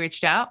since he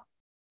reached out?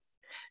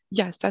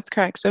 Yes, that's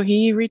correct. So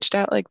he reached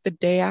out like the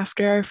day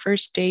after our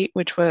first date,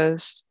 which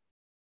was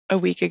a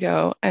week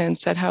ago, and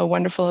said how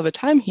wonderful of a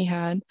time he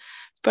had,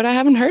 but I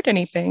haven't heard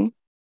anything.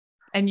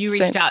 And you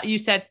reached out, you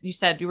said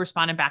you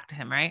responded back to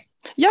him, right?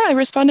 Yeah, I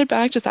responded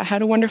back. Just I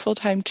had a wonderful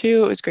time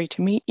too. It was great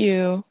to meet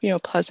you,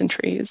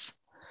 pleasantries.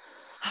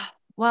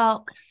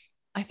 Well,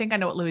 I think I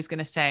know what Louie's going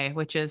to say,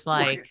 which is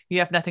like, you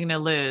have nothing to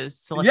lose.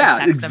 So let's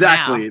text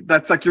exactly. Him now.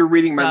 That's like, you're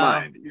reading my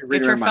mind. You're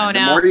reading your my phone mind.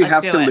 out. The more you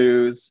have to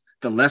lose,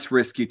 the less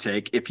risk you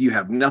take. If you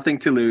have nothing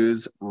to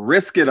lose,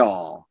 risk it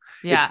all.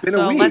 Yeah. It's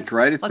been a week,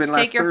 right? It's been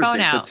last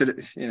Thursday. So today,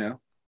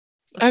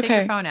 Let's take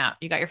your phone out.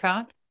 You got your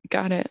phone?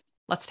 Got it.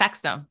 Let's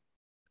text them.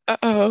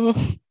 Uh-oh.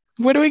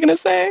 What are we going to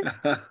say?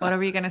 What are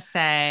we going to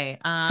say?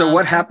 So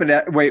what happened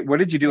what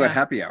did you do at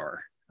happy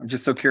hour? I'm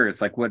just so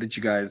curious. Like, what did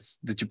you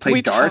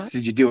play darts?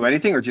 Did you do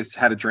anything or just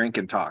had a drink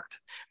and talked?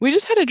 We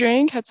just had a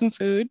drink, had some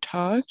food,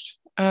 talked.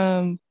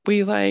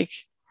 We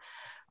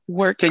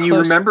worked. Can you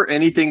remember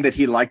anything that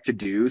he liked to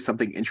do?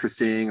 Something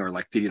interesting, or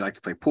like, did he like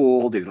to play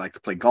pool? Did he like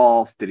to play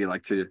golf? Did he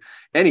like to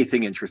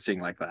anything interesting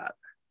like that?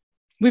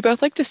 We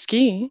both like to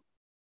ski.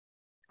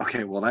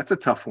 Okay, well, that's a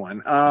tough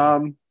one.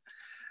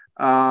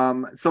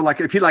 So like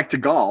if you like to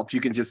golf,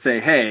 you can just say,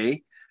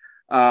 hey,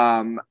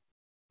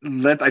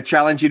 I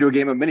challenge you to a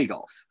game of mini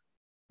golf.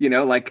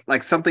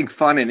 like something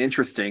fun and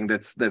interesting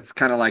that's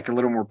kind of like a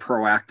little more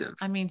proactive.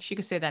 I mean, she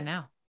could say that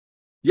now.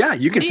 Yeah,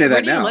 you can say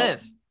that now. Where do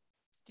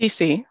you live?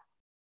 DC.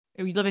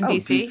 You live in Oh,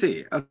 DC?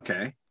 DC.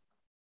 Okay.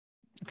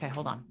 Okay,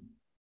 hold on.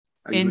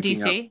 In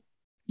DC? Up?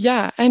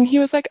 Yeah. And he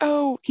was like,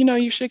 oh,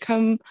 you should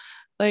come.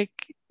 Like,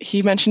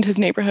 he mentioned his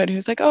neighborhood. He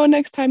was like, oh,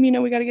 next time,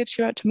 we got to get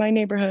you out to my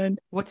neighborhood.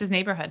 What's his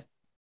neighborhood?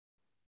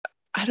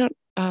 I don't,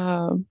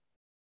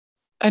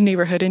 a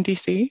neighborhood in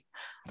DC.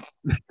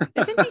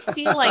 Isn't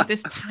DC like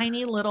this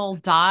tiny little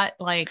dot?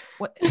 Like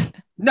what?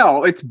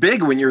 No, it's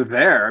big when you're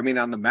there. I mean,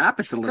 on the map,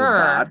 it's a little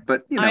dot,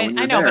 but I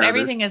know, but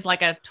everything is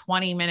like a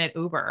 20-minute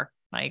Uber.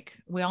 Like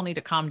we all need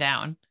to calm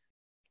down.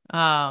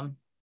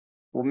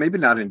 Well, maybe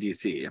not in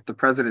DC. If the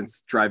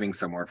president's driving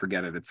somewhere,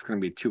 forget it. It's going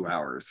to be 2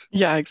 hours.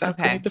 Yeah,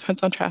 exactly. Okay. It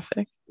depends on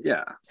traffic.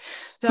 Yeah.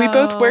 So... We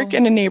both work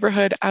in a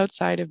neighborhood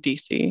outside of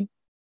DC.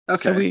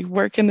 Okay. So we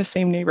work in the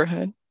same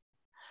neighborhood.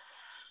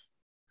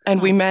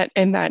 And we met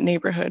in that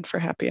neighborhood for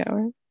happy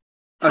hour.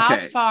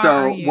 Okay.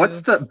 So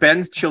what's the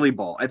Ben's Chili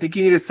Bowl? I think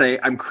you need to say,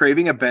 I'm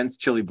craving a Ben's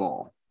Chili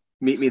Bowl.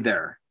 Meet me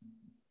there.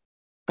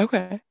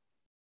 Okay.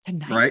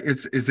 Tonight. Right?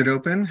 Is it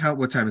open?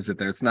 What time is it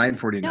there? It's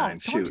 9:49. No,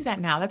 don't do that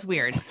now. That's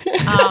weird.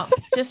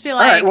 Just be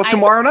like, all right, well,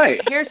 tomorrow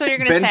night. Here's what you're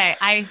gonna say.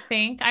 I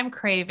think I'm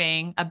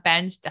craving a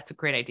Ben's. That's a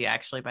great idea,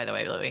 actually, by the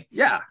way, Louie.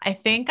 Yeah. I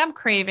think I'm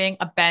craving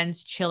a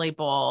Ben's Chili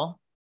Bowl.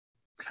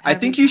 I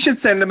think you should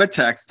send him a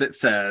text that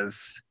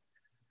says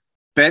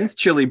Ben's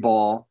Chili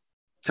Bowl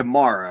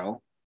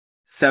tomorrow,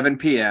 7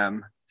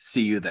 p.m.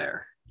 See you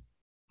there.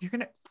 You're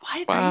gonna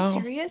what? Wow. Are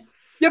you serious?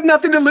 You have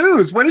nothing to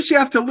lose. What does she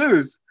have to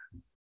lose?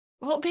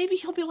 Well, maybe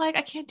he'll be like,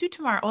 I can't do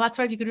tomorrow. Well, that's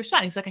why you could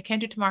respond. He's like, I can't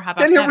do tomorrow. How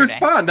about then he'll Saturday?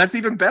 respond. That's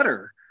even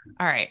better.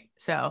 All right,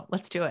 so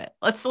let's do it.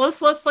 Let's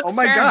Oh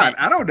my God,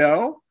 I don't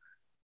know.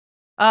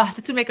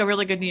 This would make a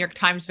really good New York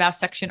Times Vow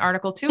section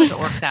article too, if it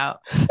works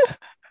out.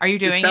 Are you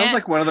doing it? Sounds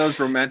like one of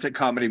those romantic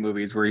comedy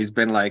movies where he's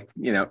been like,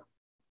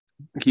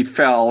 he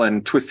fell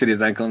and twisted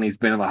his ankle and he's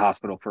been in the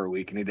hospital for a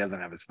week and he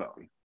doesn't have his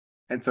phone.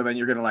 And so then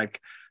you're gonna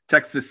like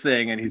text this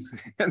thing and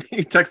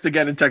he texts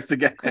again and texts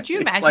again. Could you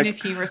imagine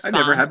if he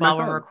responds while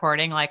we're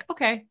recording? Like,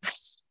 okay.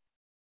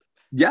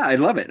 Yeah, I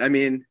love it. I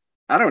mean,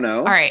 I don't know.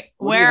 All right.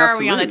 Where are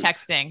we on the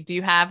texting? Do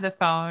you have the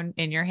phone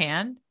in your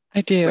hand?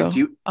 I do. Wait, do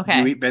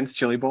you eat Ben's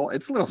Chili Bowl?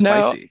 It's a little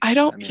spicy. No, I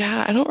don't.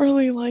 I don't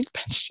really like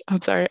Ben's. I'm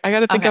sorry. I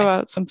got to think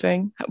about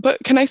something. But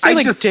can I say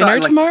dinner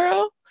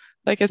tomorrow?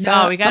 Like, is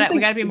that? We got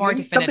to be more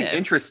definitive. Something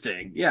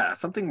interesting. Yeah,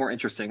 something more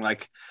interesting.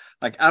 Like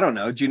I don't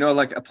know. Do you know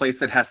like a place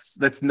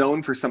that's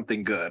known for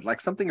something good,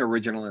 like something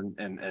original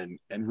and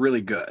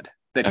really good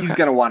that he's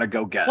gonna want to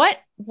go get?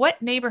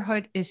 What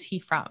neighborhood is he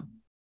from?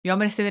 You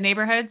want me to say the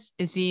neighborhoods?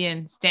 Is he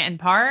in Stanton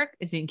Park?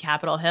 Is he in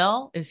Capitol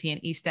Hill? Is he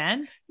in East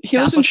End? He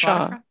lives in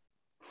Shaw.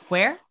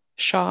 Where?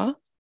 Shaw.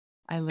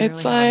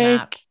 It's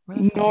like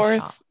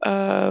north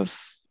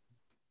of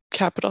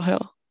Capitol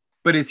Hill.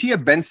 But is he a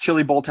Ben's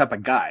Chili Bowl type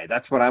of guy?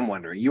 That's what I'm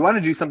wondering. You want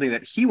to do something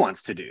that he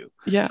wants to do.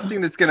 Yeah.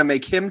 Something that's going to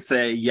make him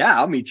say, yeah,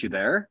 I'll meet you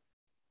there.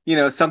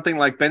 Something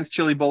like Ben's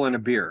Chili Bowl and a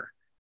beer.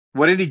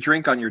 What did he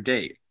drink on your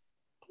date?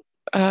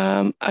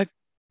 A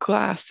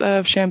glass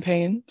of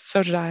champagne.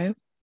 So did I.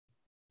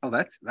 Oh,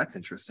 that's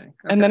interesting.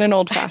 Okay. And then an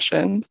old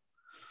fashioned.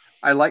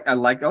 I like,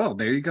 oh,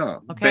 there you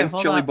go. Okay, Ben's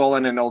Chili Bowl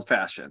and an old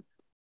fashioned.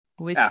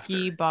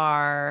 Whiskey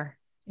bar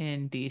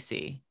in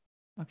DC.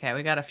 Okay,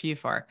 we got a few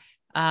for.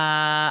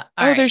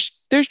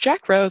 There's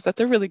Jack Rose. That's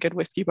a really good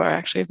whiskey bar.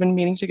 Actually, I've been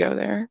meaning to go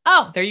there.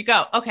 Oh, there you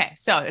go. Okay,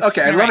 so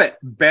I love it.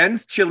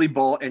 Ben's Chili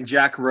Bowl and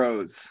Jack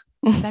Rose.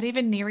 Is that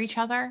even near each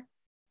other?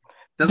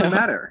 Doesn't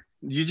matter.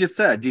 You just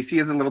said DC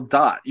is a little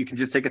dot. You can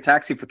just take a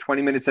taxi for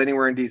 20 minutes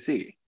anywhere in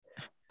DC.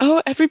 Oh,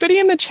 everybody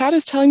in the chat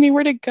is telling me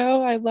where to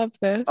go. I love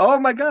this. Oh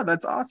my God,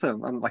 that's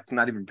awesome. I'm like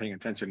not even paying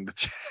attention to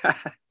the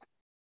chat.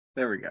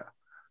 There we go.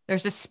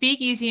 There's a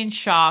speakeasy in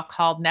Shaw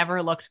called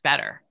Never Looked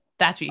Better.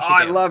 That's what you should do.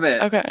 I love it.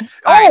 Okay.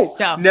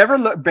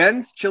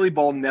 Ben's Chili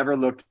Bowl never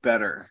looked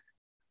better.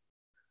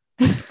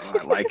 Oh,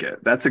 I like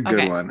it. That's a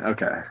good one.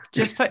 Okay.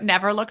 Just put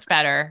never looked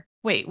better.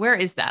 Wait, where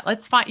is that?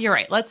 You're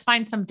right. Let's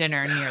find some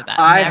dinner near that.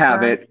 I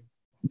have it.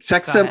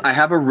 Sexum, I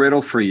have a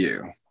riddle for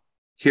you.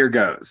 Here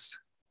goes.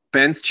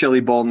 Ben's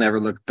Chili Bowl never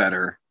looked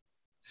better.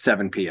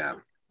 7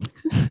 p.m.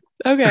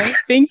 Okay.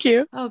 Thank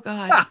you. Oh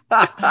God.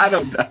 I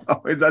don't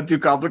know. Is that too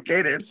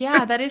complicated?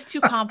 Yeah, that is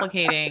too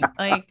complicating.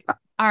 Like,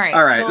 all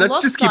right. So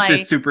let's just keep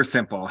this super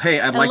simple.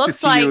 Hey, I'd like to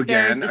see you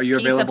again. Are you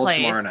available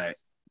tomorrow night?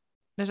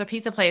 There's a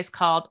pizza place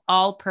called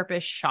All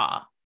Purpose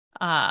Shaw.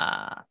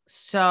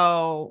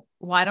 So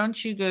why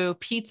don't you go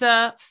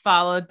pizza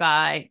followed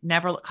by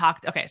never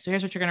cocktail? Okay, so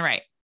here's what you're gonna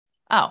write.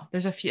 Oh,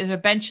 there's a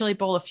Ben Chili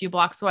Bowl a few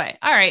blocks away.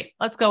 All right,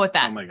 let's go with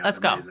that. Oh my God, let's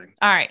amazing.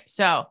 Go. All right,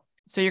 so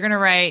you're gonna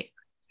write.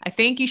 I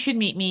think you should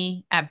meet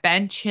me at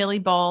Ben Chili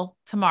Bowl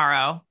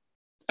tomorrow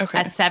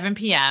at 7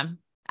 p.m.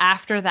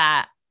 After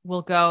that,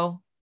 we'll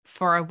go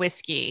for a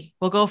whiskey.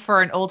 We'll go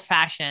for an old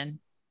fashioned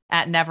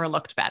at Never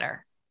Looked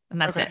Better. And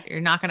that's it.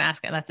 You're not going to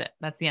ask it. That's it.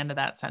 That's the end of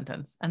that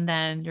sentence. And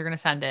then you're going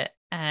to send it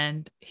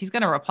and he's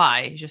going to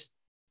reply. You just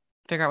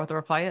figure out what the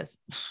reply is.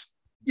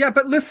 Yeah,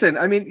 but listen,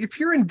 I mean, if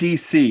you're in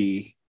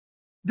DC,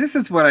 this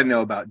is what I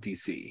know about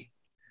DC.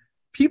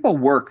 People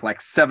work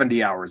like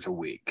 70 hours a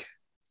week.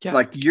 Yeah.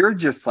 Like you're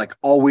just like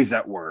always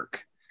at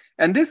work.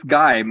 And this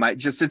guy might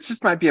just, it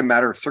just might be a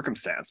matter of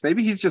circumstance.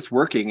 Maybe he's just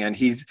working and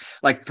he's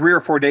like 3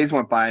 or 4 days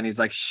went by and he's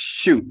like,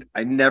 shoot,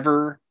 I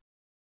never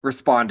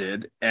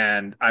responded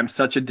and I'm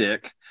such a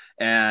dick.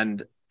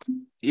 And,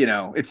 you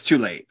know, it's too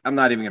late. I'm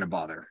not even going to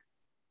bother.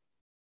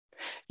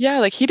 Yeah,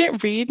 like he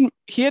didn't read.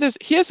 He has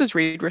his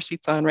read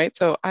receipts on, right?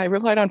 So I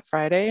replied on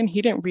Friday, and he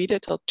didn't read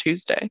it till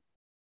Tuesday.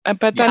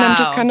 But then I'm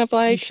just kind of You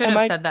like, should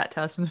have said that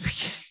to us in the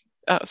beginning.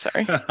 Oh,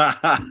 sorry.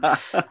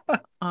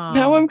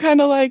 Now I'm kind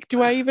of like,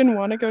 do I even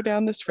want to go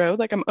down this road?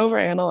 Like I'm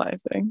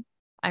overanalyzing.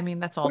 I mean,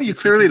 that's all. Well, you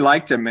clearly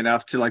liked him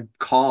enough to like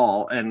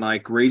call and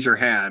like raise your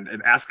hand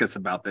and ask us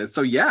about this.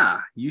 So yeah,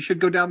 you should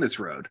go down this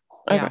road.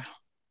 Yeah.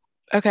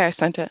 Okay, I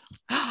sent it.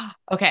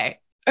 Okay,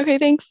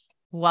 thanks.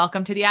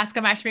 welcome to the Ask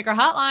a Matchmaker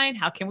hotline.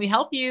 How can we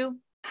help you?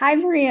 Hi,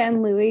 Maria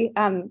and Louie.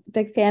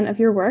 Big fan of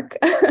your work.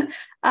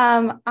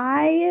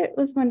 I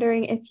was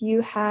wondering if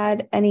you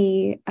had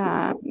any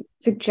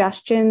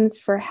suggestions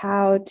for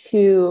how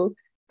to,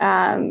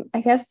 I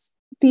guess,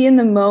 be in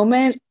the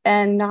moment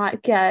and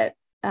not get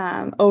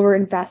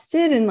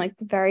over-invested in like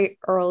the very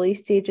early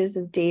stages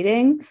of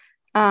dating.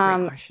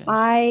 Great question.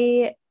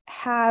 I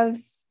have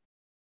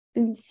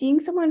been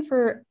seeing someone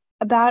for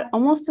about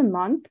almost a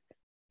month,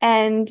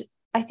 and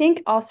I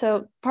think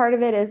also part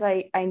of it is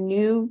I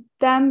knew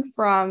them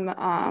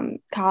from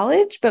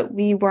college, but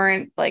we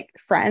weren't like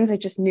friends. I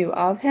just knew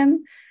of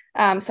him.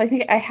 So I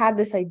think I had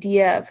this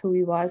idea of who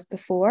he was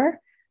before.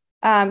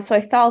 So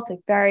I felt like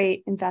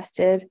very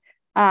invested.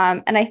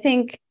 And I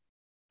think,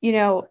 you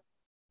know,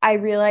 I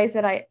realized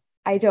that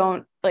I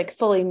don't like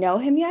fully know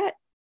him yet.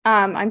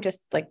 I'm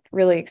just like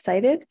really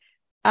excited.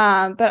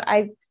 But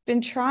I've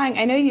been trying.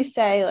 I know you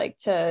say like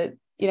to,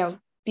 you know,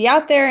 be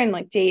out there and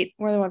like date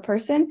more than one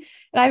person.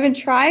 And I've been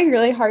trying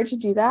really hard to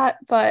do that,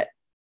 but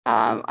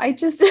I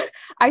just,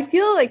 I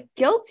feel like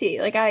guilty.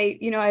 Like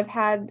I've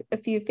had a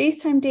few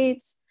FaceTime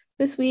dates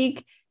this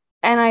week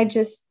and I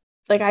just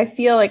like, I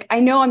feel like I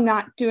know I'm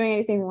not doing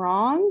anything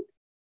wrong.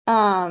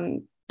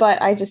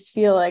 But I just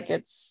feel like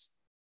it's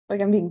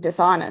like I'm being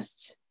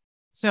dishonest.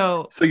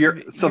 So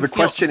the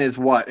question is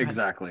what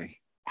exactly?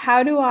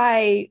 How do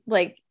I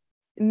like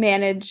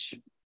manage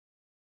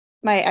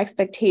my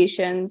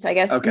expectations, I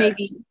guess,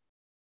 maybe,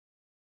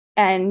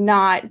 and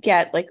not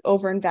get like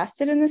over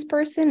invested in this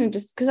person, and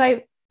just because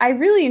I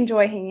really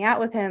enjoy hanging out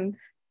with him,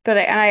 but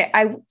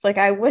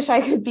I wish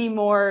I could be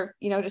more,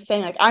 you know, just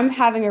saying like I'm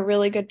having a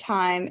really good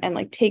time and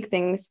like take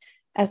things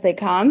as they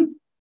come.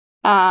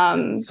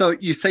 So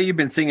you say you've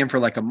been seeing him for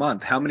like a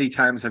month. How many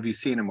times have you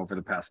seen him over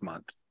the past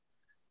month?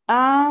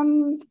 I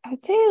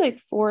would say like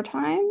 4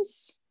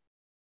 times.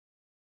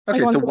 Okay,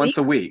 like so once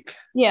a week.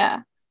 Yeah.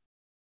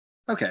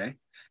 Okay.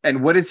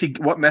 And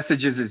what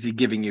messages is he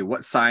giving you?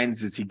 What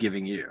signs is he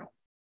giving you?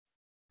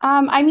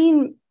 I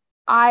mean,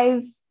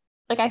 I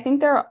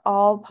think they're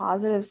all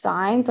positive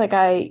signs. Like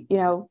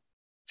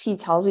he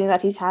tells me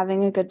that he's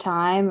having a good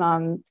time.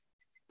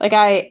 Like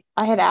I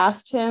had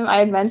asked him, I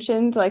had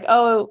mentioned like,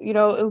 oh, you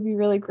know, it would be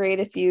really great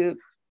if you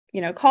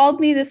called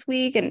me this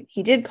week, and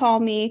he did call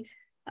me.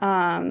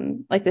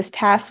 Like this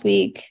past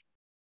week,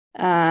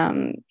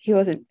 he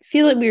wasn't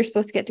feeling, we were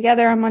supposed to get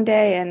together on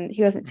Monday and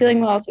he wasn't feeling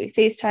well, so we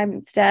FaceTimed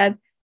instead.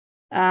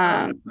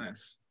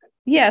 Nice.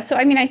 Yeah, so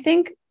I mean, I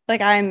think like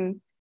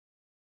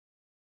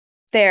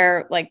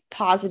they're like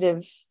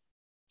positive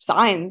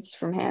signs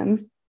from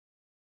him.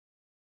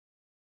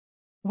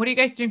 what are you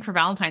guys doing for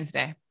Valentine's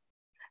Day?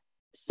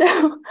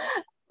 So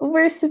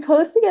we're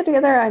supposed to get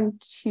together on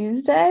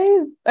Tuesday,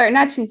 or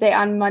not Tuesday,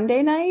 on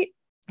Monday night.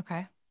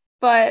 Okay.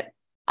 But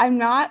I'm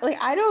not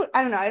like, I don't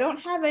know. I don't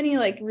have any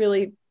like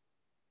really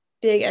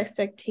big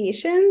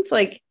expectations.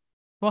 Like,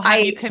 well,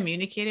 have you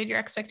communicated your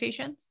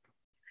expectations?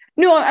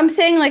 No, I'm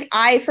saying like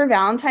for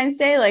Valentine's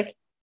Day, like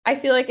I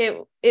feel like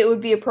it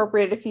would be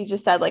appropriate if he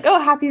just said like,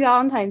 oh, happy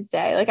Valentine's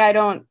Day. Like I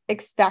don't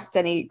expect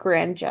any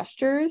grand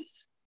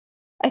gestures.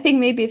 I think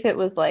maybe if it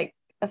was like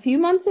a few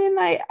months in,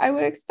 I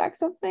would expect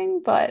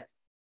something, but.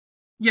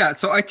 Yeah,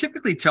 so I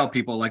typically tell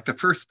people like the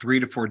first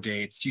 3 to 4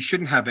 dates, you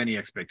shouldn't have any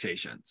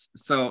expectations.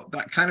 So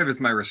that kind of is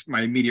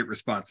my immediate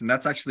response. And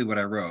that's actually what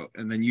I wrote.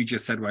 And then you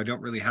just said, well, I don't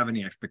really have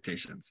any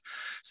expectations.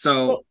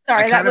 So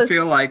sorry, I kind of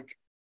feel like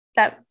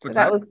that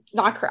was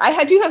not correct.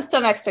 I do have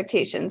some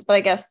expectations, but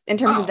I guess in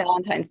terms of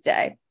Valentine's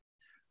Day.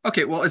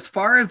 Okay, well, as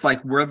far as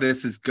like where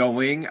this is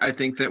going, I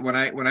think that when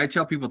I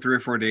tell people 3 or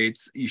 4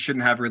 dates, you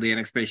shouldn't have really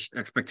any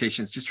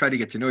expectations. Just try to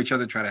get to know each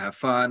other, try to have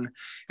fun,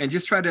 and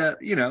just try to,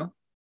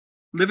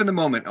 live in the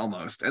moment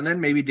almost. And then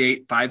maybe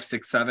date 5,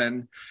 6,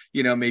 7,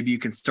 maybe you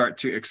can start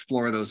to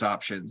explore those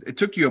options. It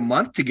took you a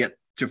month to get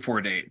to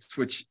 4 dates,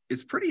 which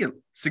is pretty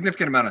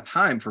significant amount of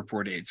time for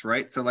 4 dates,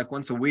 right? So like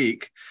once a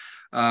week,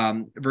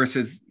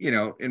 versus,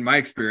 in my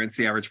experience,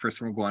 the average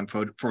person will go on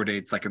 4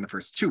 dates like in the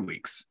first 2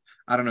 weeks.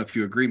 I don't know if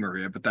you agree,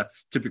 Maria, but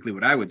that's typically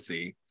what I would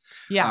see.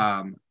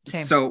 Yeah.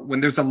 So when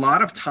there's a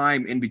lot of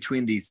time in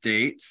between these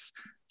dates,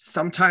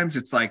 sometimes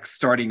it's like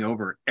starting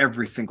over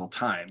every single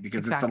time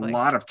because it's a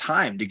lot of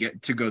time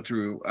to go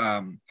through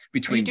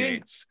between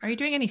dates. Are you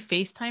doing any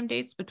FaceTime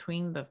dates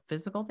between the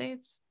physical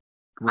dates?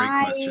 Great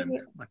question.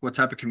 Like what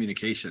type of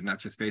communication? Not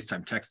just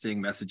FaceTime, texting,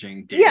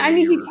 messaging, dating? Yeah, I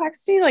mean, he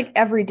texts me like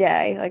every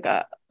day, like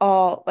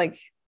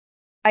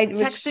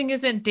texting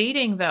isn't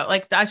dating though.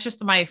 Like that's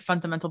just my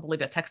fundamental belief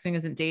that texting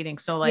isn't dating.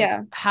 So like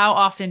how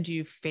often do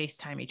you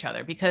FaceTime each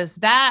other? Because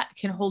that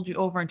can hold you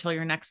over until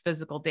your next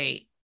physical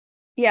date.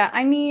 Yeah,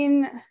 I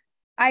mean,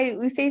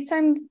 we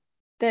FaceTimed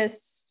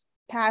this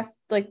past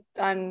like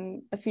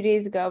on a few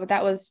days ago, but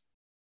that was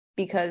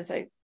because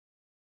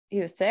he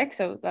was sick,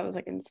 so that was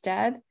like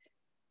instead.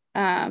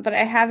 But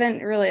I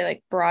haven't really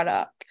like brought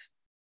up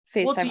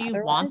FaceTime. Well, do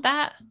you want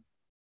that?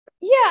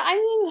 Yeah, I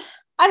mean,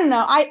 I don't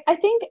know. I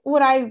think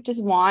what I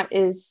just want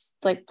is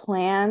like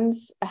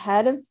plans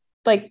ahead of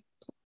like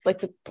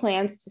the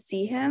plans to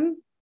see him.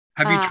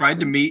 Have you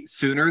tried to meet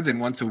sooner than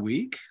once a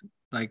week?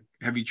 Like,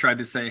 have you tried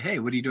to say, hey,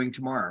 what are you doing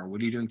tomorrow?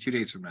 What are you doing 2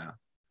 days from now?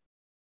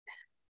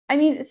 I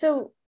mean,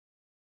 so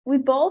we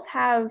both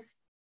have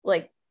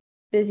like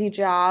busy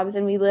jobs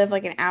and we live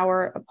like an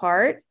hour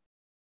apart.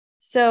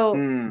 So,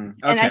 and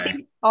I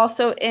think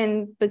also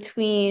in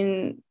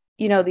between,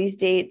 these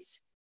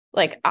dates,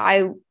 like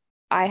I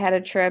had a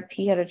trip,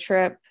 he had a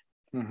trip.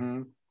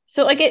 Mm-hmm.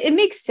 So like, it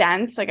makes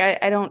sense. Like,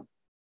 I don't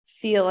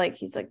feel like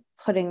he's like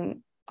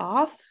putting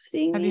off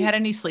seeing Have me. you had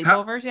any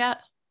sleepovers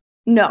yet?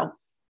 No.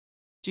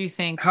 Do you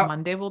think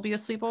Monday will be a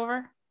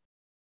sleepover?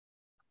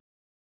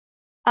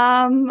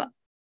 I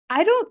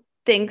don't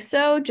think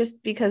so,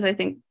 just because I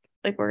think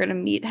like we're gonna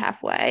meet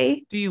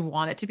halfway. Do you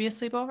want it to be a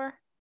sleepover?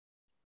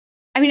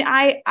 I mean,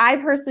 I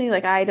personally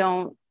like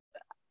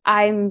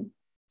I'm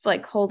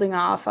like holding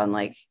off on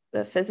like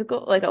the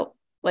physical Let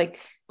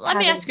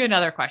me ask you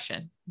another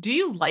question. Do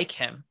you like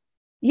him?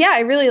 Yeah,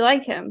 I really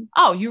like him.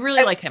 Oh, you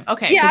really like him.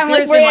 Okay. Yeah,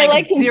 there's been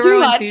like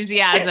zero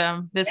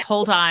enthusiasm this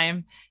whole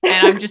time.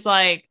 And I'm just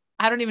like,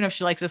 I don't even know if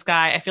she likes this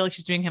guy. I feel like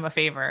she's doing him a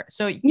favor.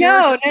 So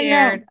you're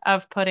scared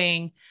of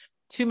putting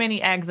too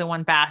many eggs in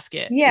one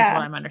basket is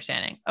what I'm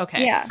understanding.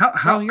 Okay. Yeah.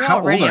 You're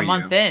already a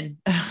month in.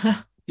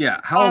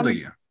 Yeah. How old are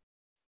you?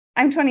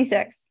 I'm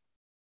 26.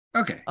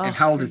 Okay. And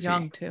how old is he?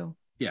 Young too.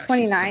 Yeah.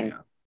 29. So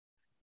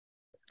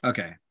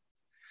okay.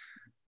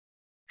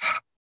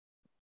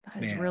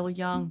 That is really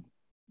young.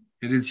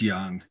 It is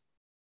young.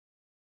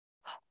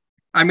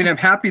 I mean, I'm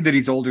happy that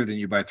he's older than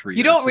you by 3 years.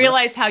 You don't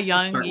realize how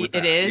young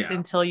it is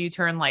until you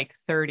turn like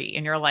 30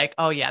 and you're like,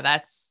 oh yeah,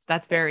 that's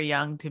very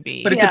young to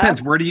be. But it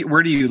depends. Where do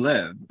you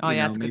live? Oh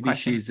yeah, that's a good maybe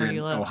question. she's in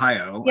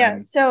Ohio. Yeah.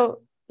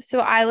 So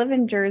I live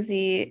in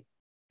Jersey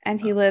and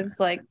he lives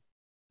like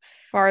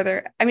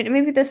farther. I mean,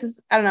 maybe this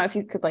is, I don't know if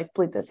you could like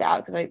bleep this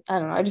out because I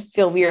don't know. I just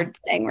feel weird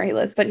saying where he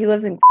lives, but he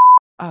lives in.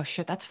 Oh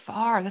shit, that's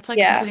far. That's like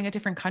visiting a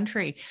different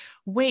country.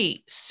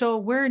 Wait, so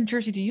where in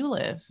Jersey do you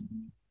live?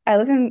 I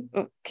live in,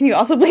 can you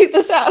also bleep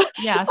this out?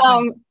 Yeah.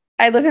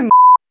 I live in.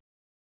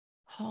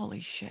 Holy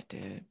shit,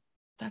 dude.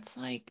 That's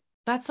like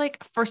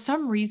for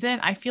some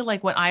reason, I feel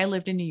like when I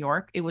lived in New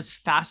York, it was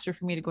faster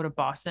for me to go to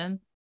Boston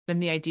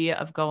than the idea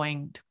of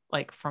going to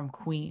like from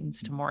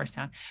Queens to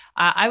Morristown.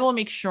 I will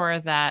make sure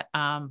that,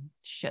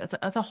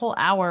 that's a whole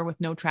hour with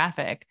no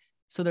traffic.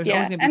 So there's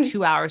always going to be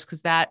 2 hours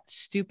because that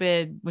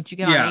stupid, once you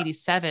get on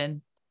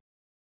 87.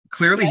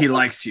 Clearly he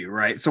likes you,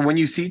 right? So when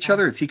you see each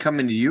other, is he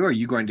coming to you? Or are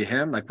you going to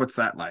him? Like, what's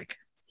that like?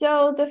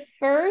 So the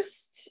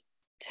first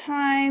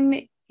time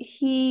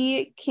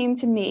he came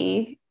to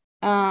me,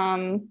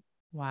 wow.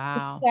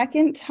 The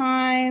second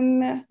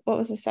time, what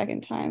was the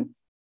second time?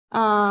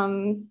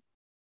 The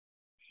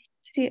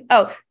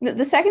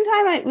second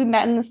time we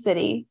met in the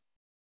city.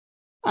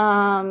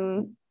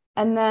 And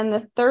then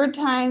the third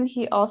time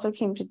he also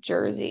came to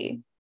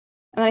Jersey.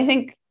 And I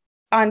think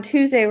on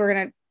Tuesday we're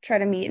going to try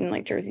to meet in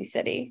like Jersey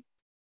City.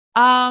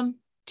 So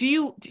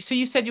you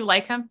said you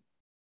like him?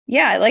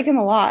 Yeah, I like him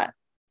a lot.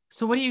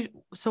 So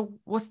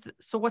what's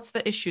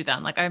the issue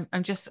then? Like I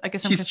guess I'm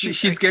confused.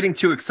 She's getting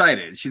too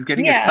excited. She's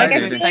getting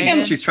excited.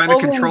 And she's trying to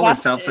control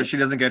herself so she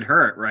doesn't get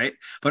hurt, right?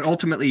 But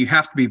ultimately you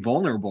have to be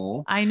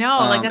vulnerable. I know,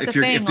 like that's the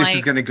thing. If this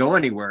is going to go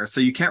anywhere, so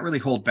you can't really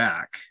hold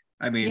back.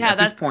 I mean, at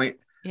this point,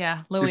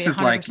 Louie, this is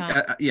 100%. like,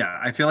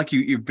 I feel like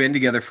you've been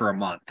together for a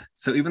month.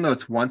 So even though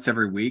it's once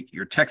every week,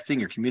 you're texting,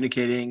 you're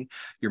communicating,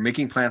 you're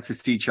making plans to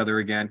see each other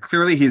again.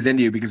 Clearly he's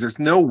into you because there's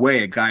no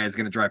way a guy is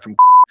going to drive from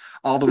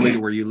all the way to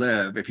where you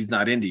live if he's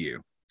not into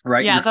you.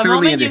 Right. Yeah. You're the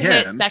clearly moment you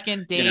hit him,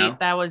 second date,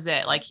 that was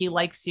it. Like he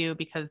likes you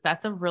because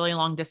that's a really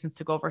long distance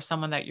to go for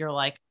someone that you're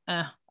like,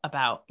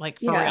 about, like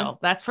for real.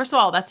 That's, first of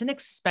all, that's an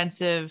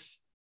expensive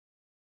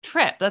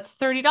trip. That's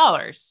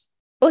 $30.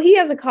 Well, he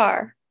has a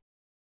car.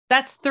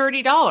 That's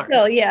 $30.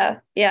 Oh yeah.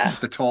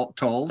 The tolls.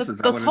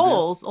 The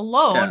tolls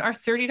alone are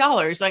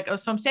 $30. Like,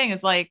 so I'm saying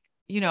is like,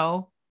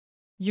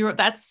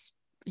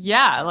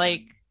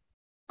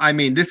 like I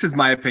mean, this is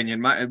my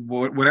opinion.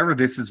 Whatever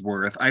this is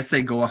worth, I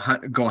say go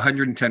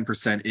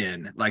 110%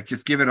 in. Like,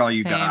 just give it all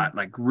you got.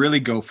 Like, really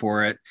go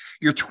for it.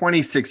 You're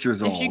 26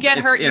 years old. If you get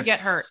hurt, you get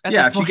hurt.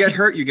 Yeah, if you get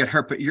hurt, you get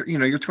hurt. But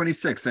you're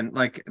 26, and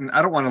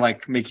I don't want to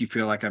like make you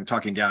feel like I'm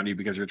talking down to you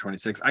because you're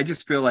 26. I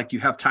just feel like you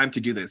have time to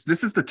do this.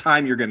 This is the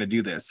time you're going to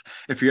do this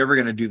if you're ever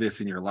going to do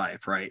this in your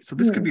life, right? So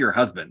this could be your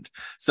husband.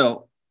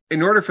 So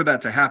in order for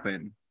that to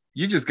happen,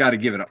 you just got to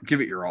give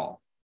it your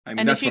all. I mean,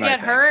 and that's if you what get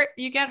I hurt,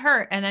 you get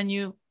hurt, and then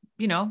you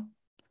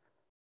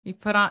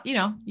put on, you're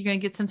going to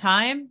get some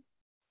time,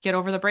 get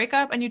over the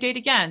breakup, and you date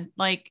again.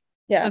 Like,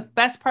 the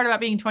best part about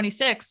being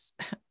 26,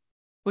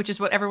 which is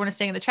what everyone is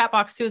saying in the chat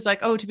box too, is like,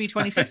 oh, to be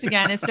 26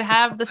 again is to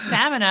have the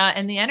stamina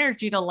and the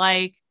energy to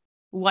like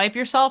wipe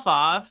yourself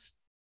off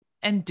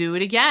and do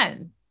it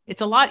again.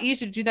 It's a lot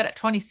easier to do that at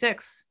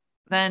 26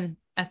 than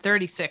at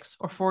 36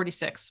 or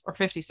 46 or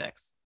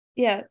 56.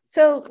 Yeah.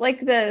 So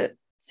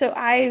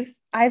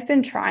I've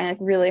been trying like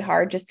really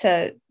hard just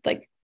to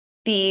like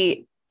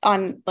be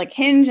on like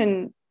Hinge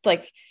and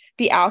like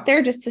be out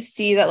there just to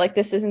see that like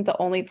this isn't the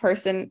only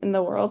person in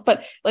the world.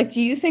 But like,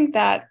 do you think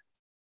that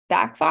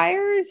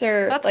backfires?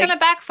 Or that's like, gonna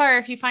backfire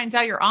if he finds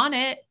out you're on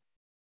it?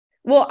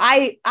 Well,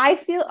 I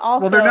feel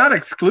also, well, they're not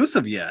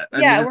exclusive yet. I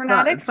mean, we're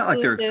not it's not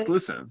like they're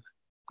exclusive.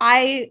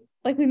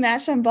 We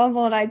matched on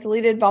Bumble and I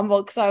deleted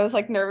Bumble because I was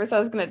like nervous I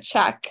was gonna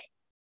check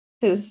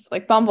his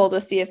like Bumble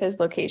to see if his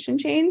location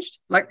changed.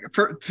 Like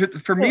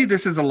for me,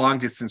 this is a long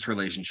distance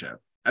relationship.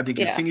 I think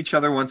you're seeing each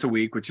other once a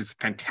week, which is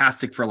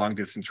fantastic for a long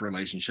distance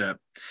relationship.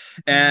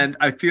 And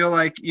I feel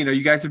like,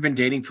 you guys have been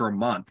dating for a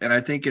month, and I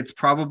think it's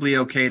probably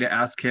okay to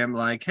ask him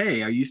like,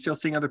 hey, are you still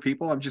seeing other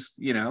people? I'm just,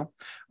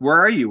 where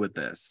are you with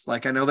this?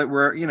 Like, I know that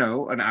we're,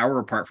 an hour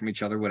apart from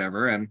each other,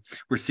 whatever. And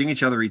we're seeing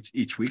each other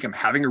each week. I'm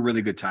having a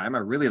really good time. I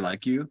really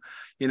like you.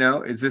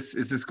 Is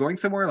this going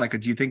somewhere? Like,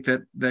 do you think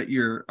that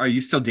are you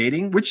still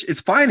dating? Which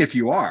is fine if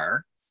you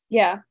are.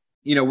 Yeah.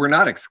 We're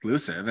not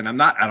exclusive, and I'm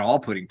not at all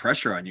putting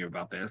pressure on you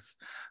about this,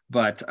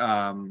 but,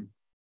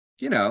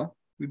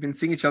 we've been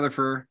seeing each other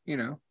for,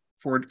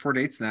 four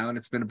dates now, and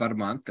it's been about a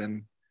month.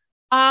 And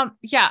I'm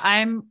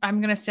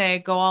going to say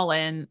go all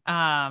in.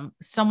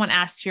 Someone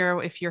asked here,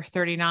 if you're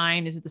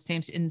 39, is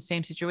it in the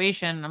same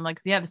situation? I'm like,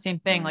 yeah, the same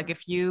thing. Like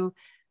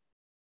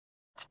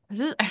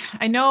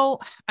I know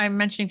I'm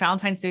mentioning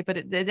Valentine's Day, but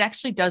it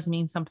actually does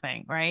mean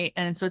something. Right.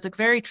 And so it's like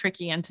very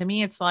tricky. And to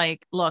me, it's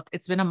like, look,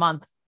 it's been a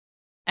month.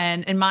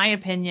 And in my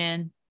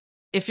opinion,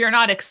 if you're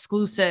not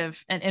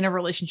exclusive and in a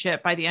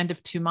relationship by the end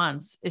of 2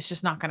 months, it's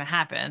just not going to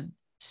happen.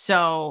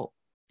 So,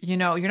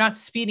 you're not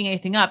speeding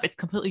anything up. It's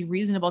completely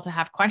reasonable to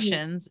have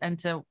questions and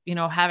to,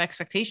 have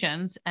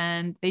expectations,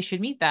 and they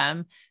should meet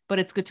them, but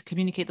it's good to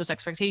communicate those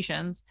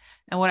expectations.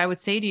 And what I would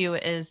say to you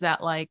is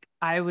that like,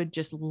 I would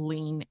just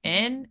lean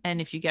in, and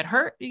if you get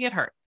hurt, you get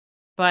hurt.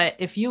 But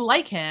if you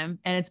like him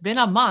and it's been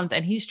a month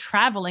and he's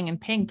traveling and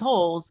paying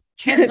tolls,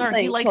 chances are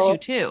he likes you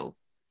too.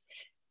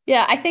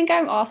 Yeah, I think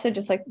I'm also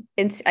just like,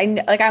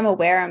 I'm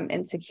aware I'm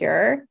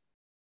insecure.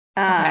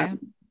 Okay.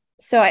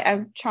 So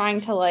I'm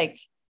trying to like,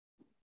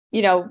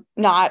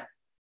 not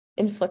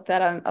inflict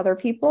that on other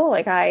people.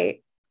 Like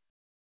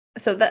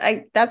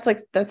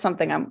that's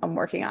something I'm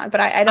working on,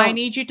 but I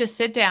need you to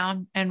sit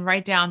down and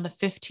write down the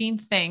 15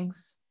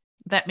 things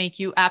that make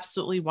you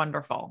absolutely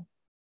wonderful.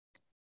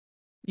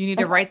 You need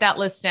to write that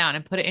list down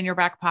and put it in your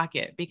back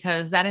pocket,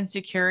 because that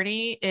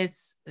insecurity,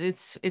 it's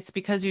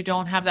because you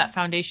don't have that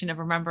foundation of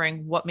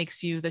remembering what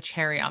makes you the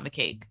cherry on the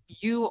cake.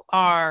 You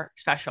are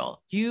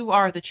special. You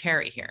are the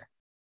cherry here.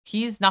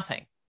 He's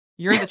nothing.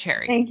 You're the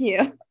cherry. Thank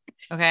you.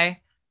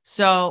 Okay.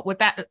 So with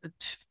that,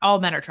 all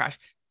men are trash.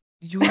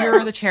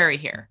 You're the cherry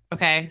here.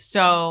 Okay.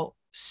 So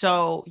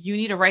you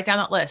need to write down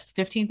that list,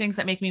 15 things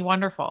that make me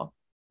wonderful.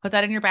 Put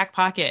that in your back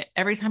pocket.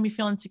 Every time you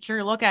feel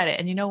insecure, look at it.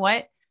 And you know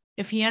what?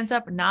 If he ends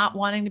up not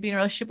wanting to be in a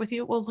relationship with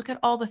you, well, look at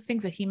all the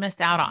things that he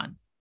missed out on.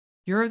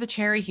 You're the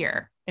cherry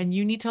here, and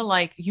you need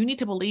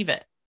to believe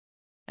it.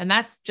 And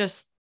that's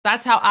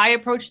how I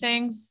approach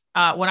things.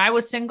 When I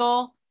was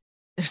single,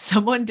 if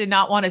someone did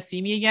not want to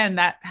see me again,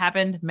 that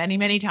happened many,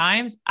 many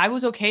times, I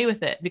was okay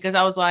with it, because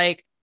I was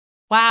like,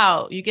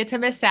 wow, you get to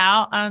miss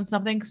out on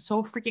something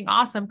so freaking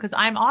awesome because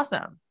I'm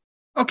awesome.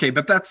 Okay,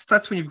 but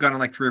that's when you've gone on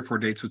like 3 or 4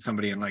 dates with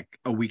somebody in like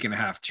a week and a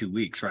half, 2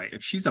 weeks, right?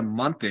 If she's a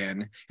month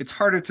in, it's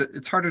harder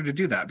to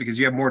do that because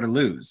you have more to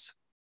lose.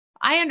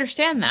 I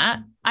understand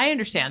that,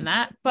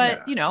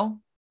 but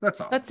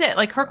that's all. That's it.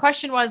 Like, her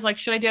question was like,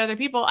 should I date other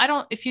people?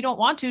 If you don't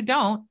want to,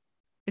 don't.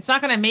 It's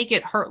not going to make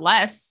it hurt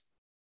less.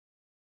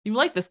 You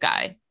like this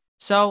guy,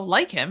 so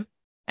like him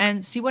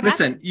and see what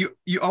happens. Listen,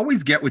 you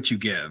always get what you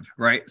give,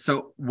 right?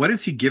 So what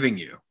is he giving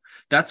you?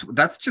 That's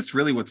just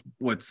really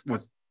what's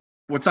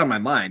on my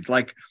mind.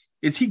 Like,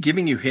 is he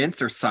giving you hints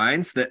or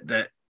signs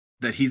that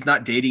he's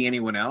not dating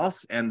anyone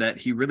else and that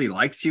he really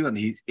likes you and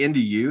he's into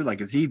you? Like,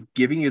 is he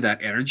giving you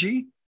that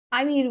energy?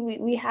 I mean,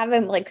 we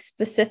haven't like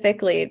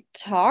specifically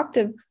talked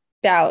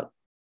about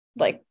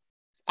like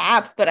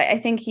apps, but I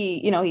think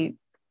he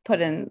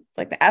put in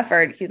like the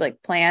effort. He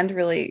like planned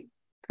really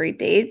great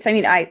dates. I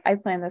mean, I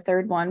planned the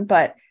third one,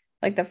 but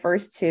like the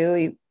first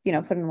two,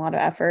 put in a lot of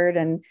effort.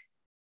 And,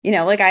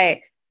 like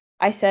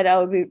I said,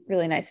 oh, it'd be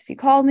really nice if he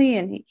called me,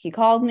 and he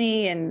called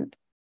me. And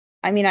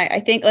I mean, I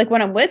think like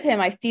when I'm with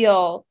him, I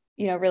feel,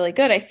 really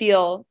good. I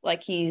feel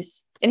like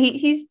he's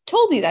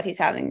told me that he's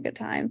having a good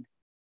time.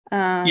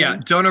 Yeah,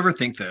 don't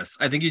overthink this.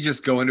 I think you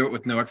just go into it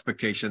with no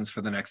expectations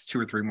for the next 2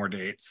 or 3 more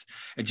dates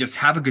and just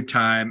have a good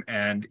time.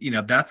 And,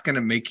 that's going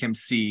to make him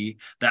see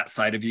that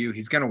side of you.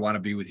 He's going to want to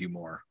be with you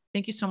more.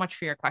 Thank you so much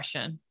for your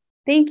question.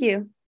 Thank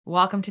you.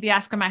 Welcome to the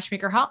Ask a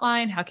Matchmaker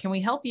hotline. How can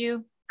we help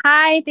you?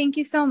 Hi, thank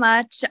you so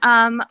much.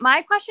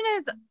 My question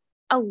is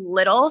a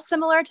little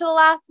similar to the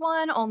last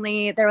one,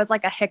 only there was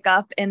like a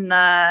hiccup in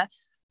the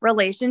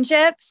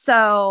relationship.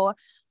 So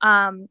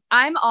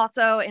I'm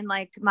also in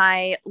like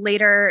my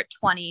later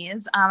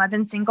 20s. I've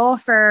been single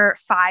for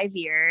 5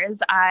 years.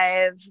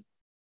 I've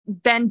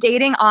been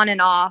dating on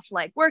and off,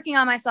 like working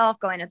on myself,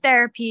 going to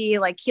therapy,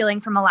 like healing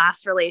from a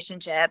last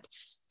relationship.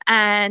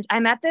 And I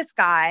met this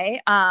guy.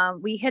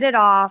 We hit it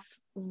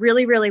off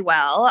really, really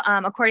well.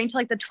 According to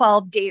like the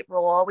 12 date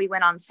rule, we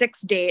went on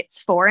 6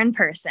 dates, 4 in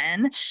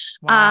person.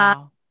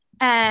 Wow.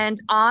 And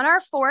on our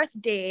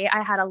 4th date,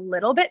 I had a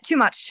little bit too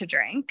much to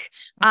drink.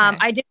 Okay.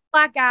 I didn't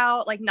black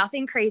out, like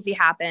nothing crazy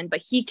happened,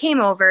 but he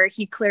came over.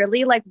 He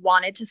clearly like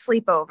wanted to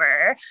sleep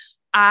over.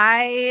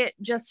 I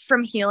just,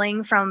 from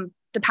healing from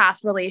the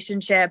past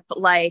relationship,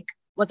 like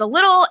was a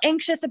little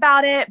anxious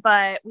about it,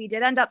 but we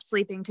did end up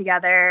sleeping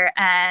together.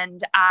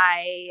 And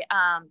I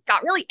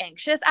got really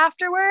anxious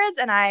afterwards.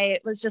 And I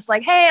was just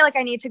like, hey, like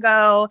I need to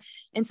go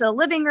into the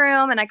living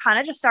room. And I kind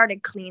of just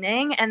started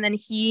cleaning. And then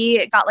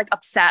he got like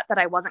upset that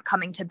I wasn't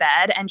coming to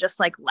bed and just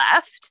like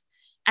left.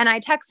 And I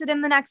texted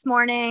him the next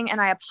morning and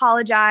I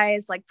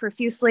apologized like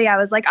profusely. I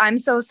was like, I'm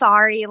so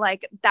sorry.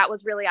 Like that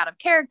was really out of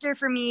character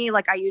for me.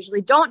 Like I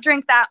usually don't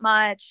drink that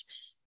much.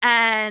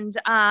 And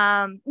this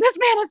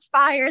man has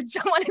fired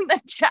someone in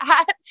the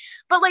chat,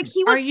 but like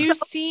he was. Are you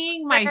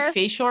seeing my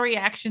facial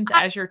reactions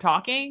as you're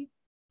talking?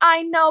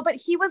 I know, but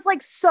he was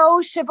like so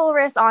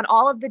chivalrous on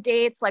all of the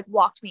dates, like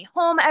walked me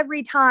home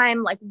every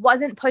time, like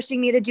wasn't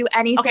pushing me to do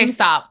anything. Okay,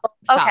 stop.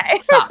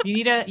 Stop.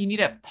 You need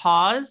to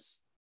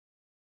pause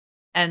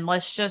and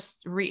let's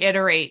just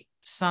reiterate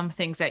some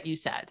things that you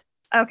said.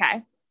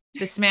 Okay.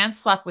 This man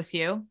slept with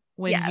you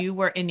when Yes. you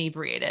were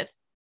inebriated.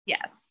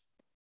 Yes.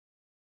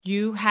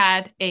 You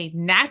had a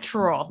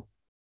natural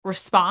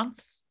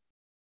response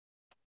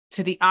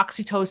to the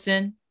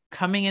oxytocin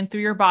coming in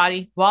through your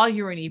body while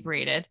you were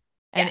inebriated.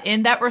 And Yes.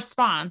 in that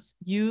response,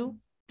 you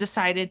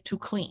decided to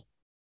clean.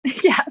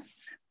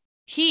 Yes.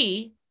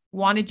 He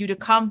wanted you to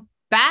come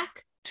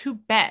back to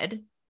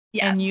bed.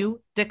 Yes. And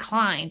you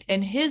declined.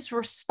 And his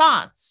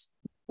response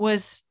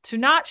was to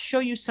not show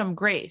you some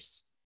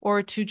grace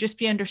or to just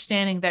be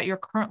understanding that you're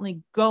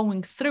currently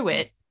going through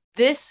it.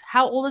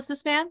 How old is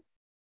this man?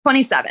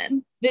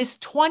 27. This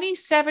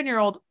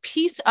 27-year-old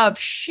piece of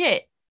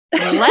shit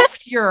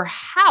left your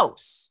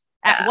house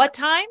at what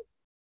time?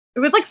 It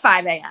was like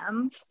 5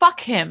 a.m.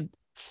 Fuck him.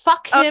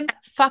 Fuck him.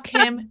 Fuck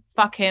him.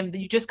 Fuck him.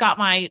 You just got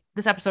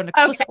this episode an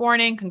explicit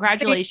warning.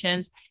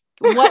 Congratulations.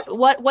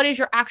 What is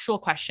your actual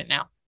question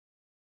now?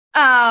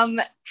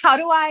 How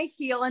do I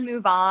heal and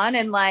move on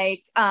and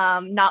like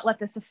not let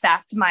this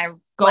affect my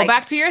Go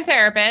back to your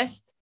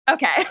therapist.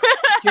 Okay.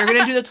 You're going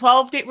to do the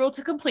 12 date rule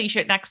to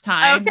completion next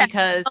time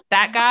because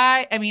that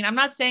guy, I mean, I'm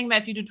not saying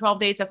that if you do 12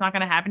 dates, that's not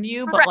going to happen to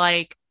you, but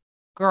like,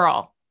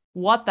 girl,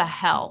 what the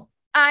hell?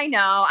 I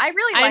know.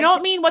 I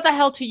don't mean what the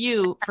hell to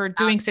you for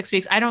doing 6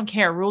 weeks. I don't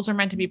care. Rules are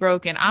meant to be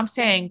broken. I'm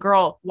saying,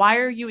 girl, why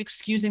are you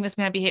excusing this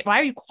man behavior? Why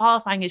are you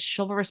qualifying his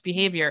chivalrous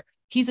behavior?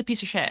 He's a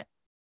piece of shit.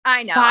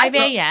 I know. 5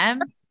 a.m.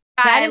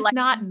 That is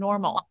not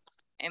normal.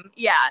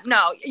 Yeah,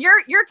 no,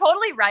 you're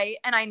totally right.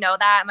 And I know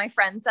that my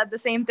friend said the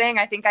same thing.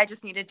 I think I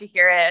just needed to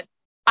hear it.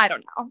 I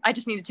don't know. I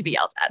just needed to be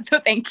yelled at. So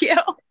thank you.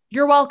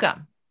 You're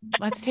welcome.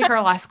 Let's take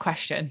our last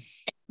question.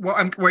 Well,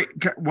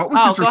 what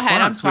was his response?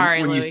 Ahead. I'm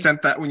sorry, when Louie. you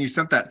sent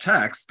that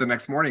text the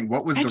next morning?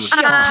 What was the She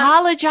response?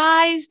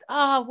 apologized.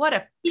 Oh, what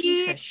a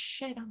piece of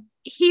shit.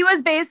 He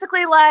was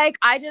basically like,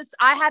 I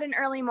had an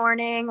early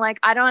morning. Like,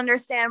 I don't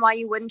understand why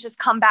you wouldn't just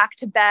come back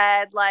to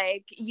bed.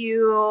 Like he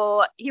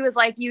was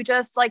like, you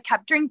just like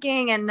kept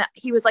drinking. And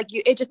he was like,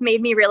 it just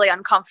made me really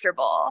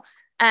uncomfortable.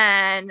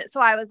 And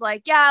so I was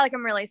like, yeah, like,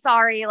 I'm really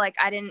sorry. Like,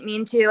 I didn't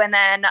mean to. And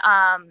then,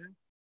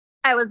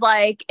 I was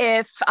like,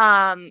 if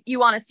you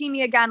want to see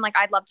me again, like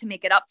I'd love to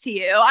make it up to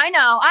you. I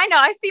know.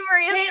 I see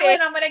Maria's face.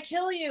 I'm gonna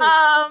kill you.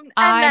 I'm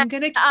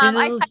gonna kill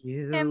I texted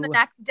you. him the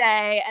next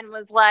day and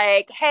was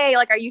like, hey,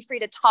 like, are you free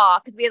to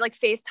talk? Because we had like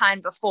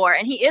FaceTime before,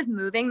 and he is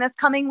moving this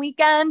coming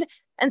weekend.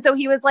 And so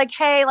he was like,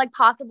 hey, like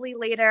possibly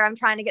later. I'm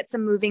trying to get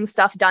some moving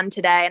stuff done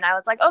today. And I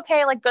was like,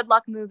 okay, like good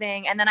luck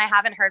moving. And then I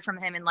haven't heard from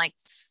him in like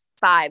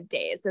 5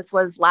 days. This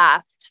was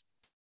last.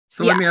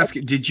 So let me ask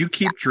you, did you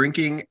keep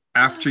drinking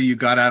after you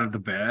got out of the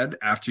bed,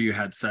 after you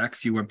had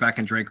sex? You went back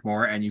and drank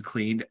more and you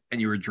cleaned and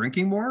you were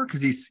drinking more?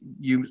 Because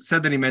you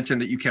said that he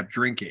mentioned that you kept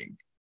drinking.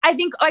 I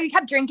think I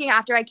kept drinking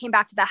after I came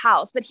back to the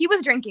house, but he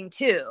was drinking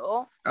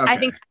too. Okay. I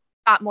think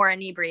I got more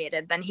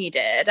inebriated than he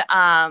did.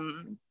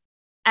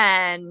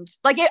 And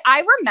like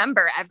I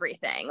remember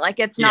everything. Like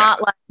it's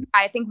not like,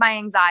 I think my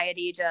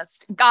anxiety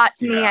just got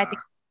to me. I think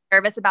I'm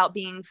nervous about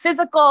being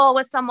physical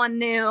with someone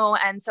new.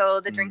 And so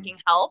the drinking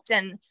helped,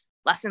 and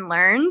lesson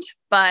learned.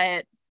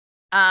 But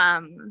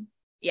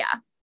yeah.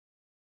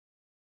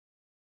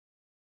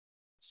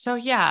 So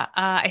yeah,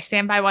 I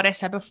stand by what I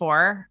said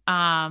before.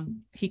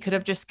 He could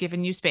have just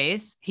given you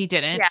space. He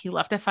didn't. Yeah. He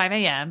left at 5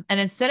 a.m. And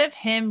instead of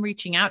him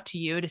reaching out to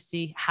you to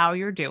see how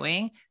you're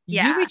doing,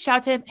 you reached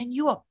out to him and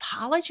you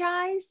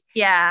apologize.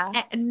 Yeah.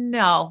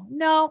 No.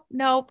 We're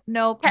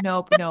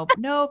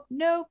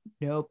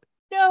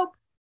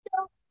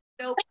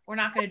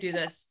not going to do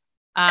this.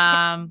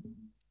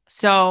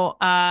 So,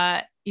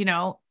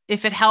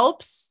 if it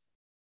helps,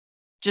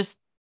 just,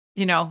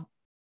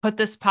 put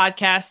this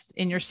podcast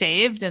in your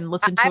saved and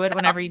listen to it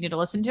whenever you need to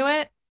listen to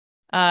it.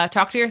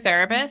 Talk to your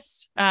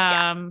therapist.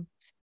 And,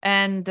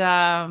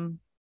 how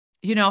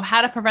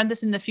to prevent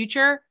this in the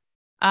future.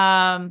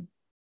 Talk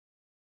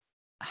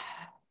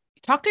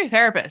to your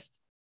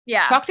therapist.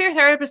 Yeah. Talk to your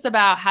therapist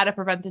about how to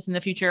prevent this in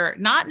the future.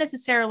 Not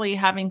necessarily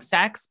having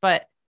sex,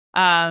 but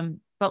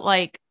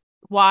like,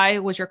 why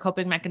was your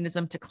coping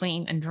mechanism to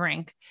clean and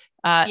drink?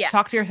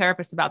 Talk to your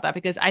therapist about that,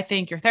 because I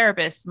think your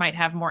therapist might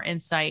have more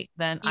insight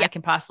than I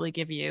can possibly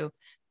give you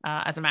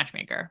as a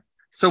matchmaker.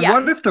 So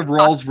what if the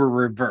roles were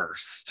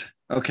reversed?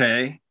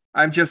 Okay.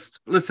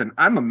 Listen,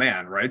 I'm a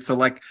man, right? So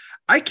like,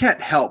 I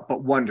can't help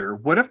but wonder,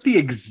 what if the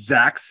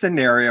exact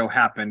scenario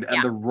happened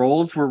and the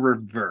roles were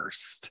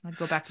reversed? I'd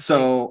go back to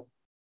sleep.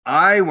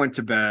 I went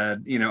to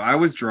bed, I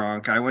was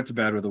drunk. I went to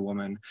bed with a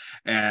woman,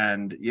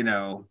 and,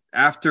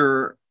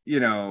 after,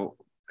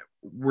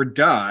 we're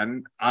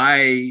done,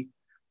 I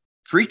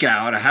freak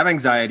out. I have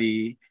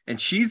anxiety, and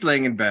she's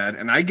laying in bed,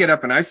 and I get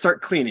up and I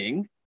start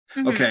cleaning.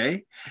 Mm-hmm.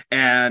 Okay.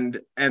 And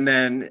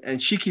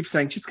she keeps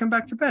saying, just come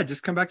back to bed.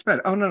 Just come back to bed.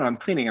 Oh, no, I'm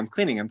cleaning.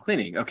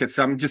 Okay.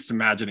 So I'm just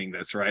imagining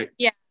this, right?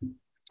 Yeah.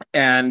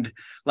 And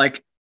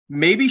like,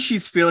 maybe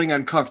she's feeling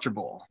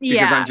uncomfortable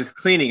because I'm just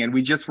cleaning and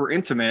we just were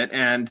intimate,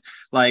 and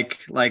like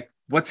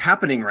what's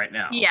happening right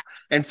now. Yeah.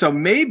 And so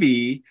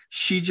maybe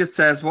she just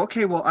says, well,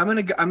 okay, well, I'm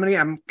going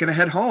to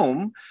head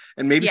home,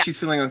 and maybe she's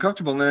feeling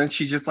uncomfortable, and then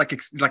she just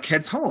like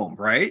heads home.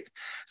 Right.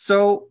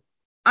 So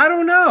I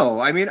don't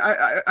know. I mean,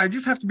 I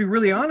just have to be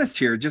really honest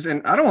here.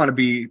 And I don't want to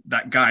be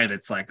that guy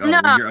that's like, oh,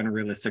 well, you're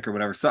unrealistic or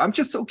whatever. So I'm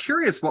just so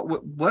curious.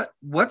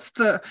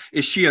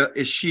 Is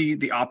she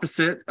the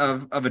opposite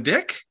of a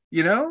dick?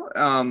 No.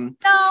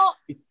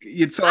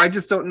 So I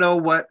just don't know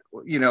what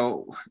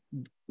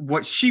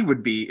she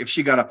would be if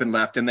she got up and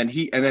left, and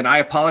then I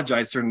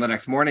apologized to her the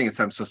next morning and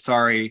said, I'm so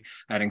sorry,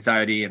 I had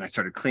anxiety and I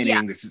started cleaning.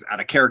 Yeah. This is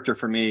out of character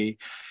for me.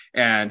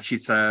 And she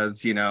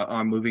says, oh,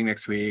 I'm moving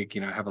next week,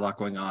 I have a lot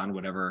going on,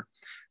 whatever.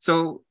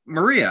 So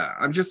Maria,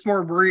 I'm just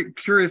more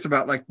curious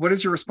about, like, what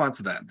is your response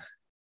to that?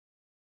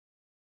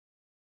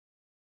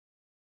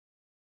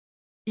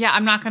 Yeah,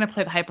 I'm not going to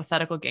play the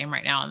hypothetical game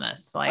right now on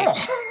this. Like,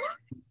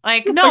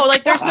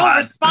 there's no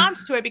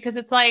response to it, because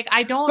it's like,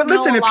 I don't know. But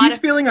listen, if he's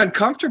feeling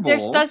uncomfortable,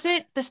 this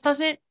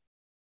doesn't,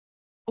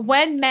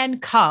 when men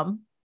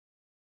come,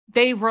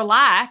 they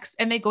relax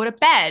and they go to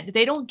bed.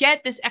 They don't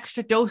get this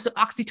extra dose of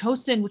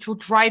oxytocin, which will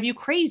drive you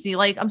crazy.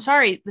 Like, I'm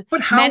sorry, but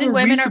how men and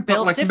women are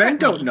built like differently. Men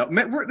don't know.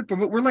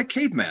 We're like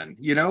cavemen,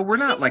 we're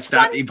not He's like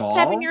that evolved.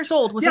 7 years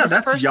old. Was it his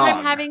first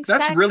time having sex?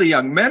 That's really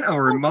young. Men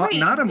are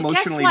not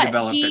emotionally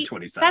developed at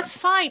 27. That's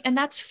fine. And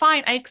that's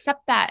fine. I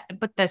accept that.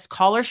 But this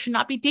caller should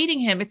not be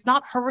dating him. It's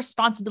not her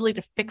responsibility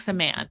to fix a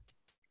man.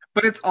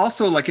 But it's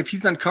also like, if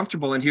he's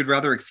uncomfortable and he'd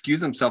rather excuse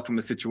himself from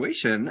a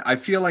situation, I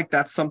feel like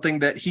that's something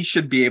that he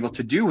should be able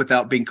to do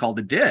without being called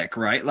a dick,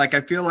 right? Like, I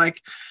feel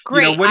like,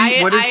 great.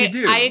 What does he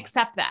do? I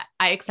accept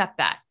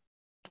that.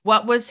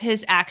 What was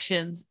his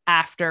actions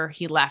after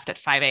he left at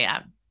 5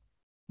 a.m.?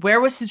 Where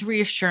was his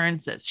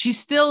reassurances? She's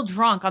still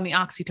drunk on the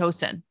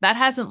oxytocin. That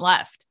hasn't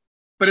left.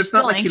 But it's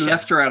not like he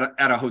left her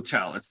at a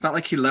hotel. It's not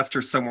like he left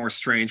her somewhere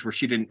strange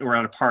or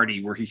at a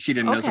party where she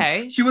didn't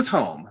know. She was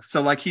home.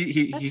 So like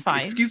he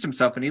excused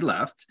himself and he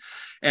left.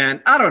 And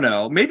I don't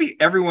know, maybe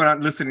everyone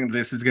listening to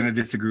this is going to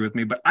disagree with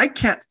me, but I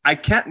can't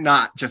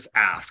not just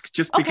ask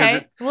just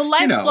because. Well,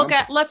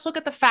 let's look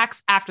at the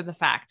facts after the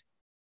fact.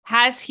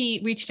 Has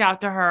he reached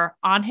out to her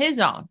on his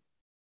own?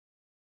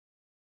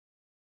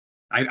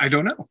 I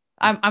don't know.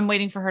 I'm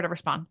waiting for her to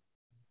respond.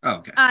 Oh,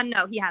 okay.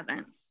 No, he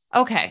hasn't.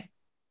 Okay.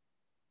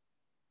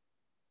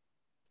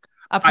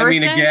 A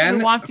person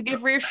who wants to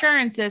give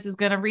reassurances is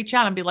going to reach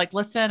out and be like,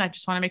 listen, I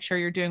just want to make sure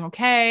you're doing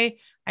okay.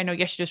 I know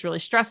yesterday's really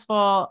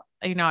stressful.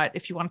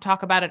 If you want to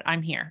talk about it,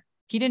 I'm here.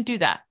 He didn't do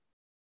that.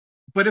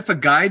 But if a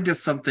guy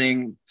does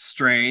something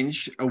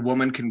strange, a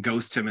woman can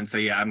ghost him and say,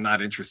 yeah, I'm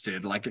not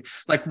interested. Like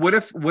what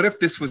if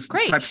this was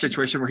the type of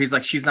situation where he's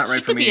like, she's not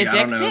right for me. I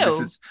don't know. This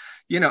is,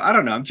 I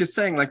don't know. I'm just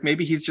saying, like,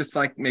 maybe he's just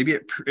like,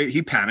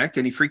 he panicked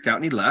and he freaked out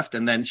and he left.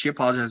 And then she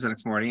apologized the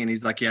next morning and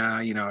he's like, yeah,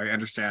 I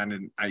understand.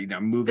 And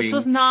I'm moving. This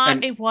was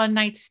not a one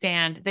night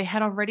stand. They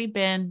had already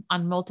been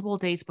on multiple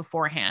dates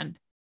beforehand.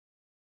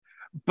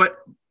 But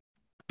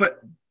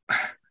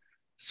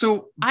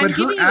So, I'm but her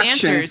giving you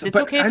actions, answers. It's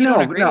but okay if I you don't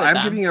know, agree no, with I'm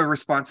them. giving you a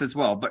response as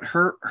well. But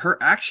her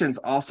actions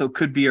also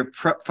could be a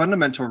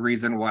fundamental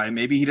reason why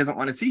maybe he doesn't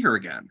want to see her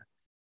again.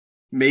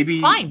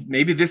 Fine.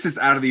 Maybe this is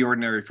out of the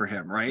ordinary for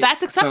him, right?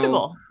 That's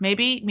acceptable. So,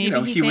 maybe he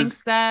he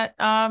thinks that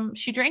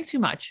she drank too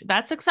much.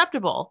 That's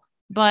acceptable.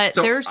 But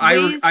so there's I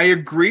ways. I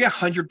agree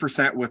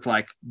 100% with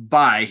like,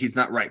 bye, he's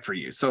not right for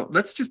you. So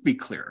let's just be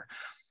clear.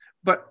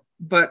 But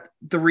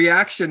the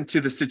reaction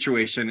to the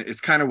situation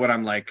is kind of what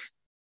I'm like,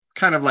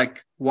 kind of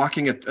like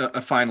walking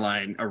a fine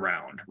line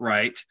around,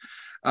 right?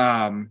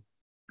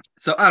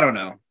 So I don't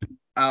know.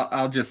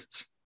 I'll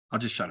just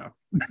shut up.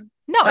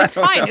 No, it's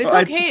fine. Know. It's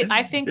okay.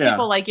 I think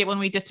people like it when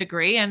we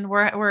disagree, and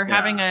we're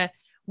having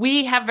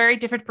we have very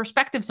different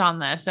perspectives on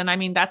this. And I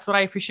mean, that's what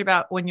I appreciate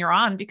about when you're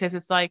on, because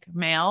it's like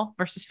male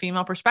versus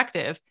female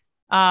perspective.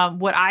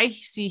 What I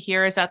see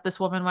here is that this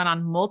woman went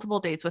on multiple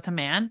dates with a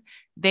man.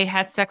 They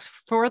had sex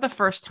for the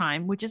first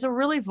time, which is a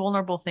really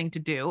vulnerable thing to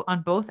do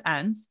on both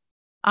ends.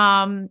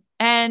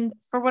 And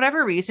for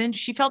whatever reason,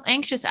 she felt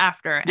anxious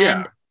after. Yeah.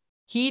 And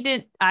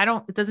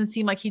it doesn't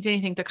seem like he did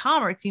anything to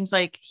calm her. It seems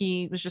like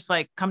he was just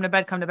like, come to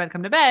bed, come to bed,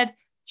 come to bed.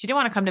 She didn't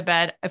want to come to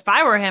bed. If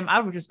I were him, I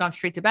would have just gone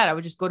straight to bed. I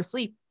would just go to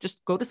sleep.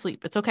 Just go to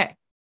sleep. It's okay.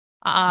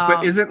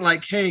 But isn't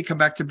like, hey, come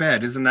back to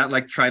bed. Isn't that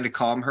like trying to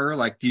calm her?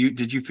 Like,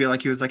 did you feel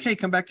like he was like, hey,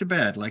 come back to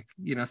bed? Like,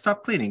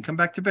 stop cleaning, come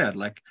back to bed.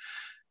 Like,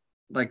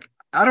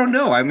 I don't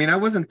know. I mean, I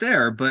wasn't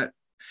there, but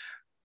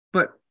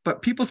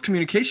people's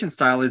communication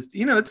style is,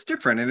 it's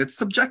different and it's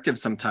subjective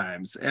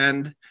sometimes.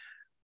 And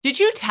did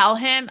you tell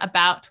him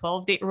about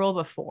 12-date rule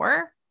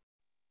before?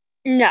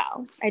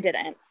 No, I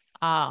didn't.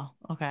 Oh,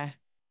 okay.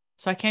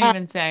 So I can't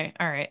even say,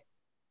 all right.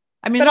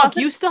 I mean, But look, also-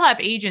 you still have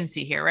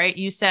agency here, right?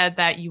 You said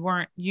that you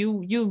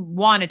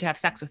wanted to have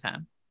sex with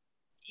him.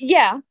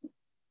 Yeah.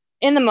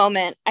 In the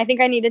moment, I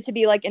think I needed to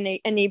be like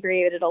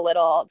inebriated a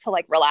little to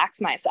like relax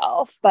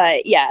myself.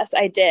 But yes,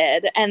 I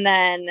did. And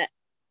then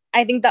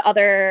I think the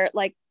other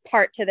like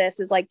part to this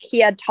is like he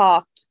had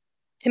talked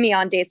to me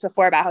on dates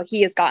before about how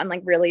he has gotten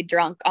like really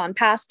drunk on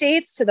past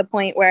dates to the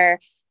point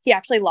where he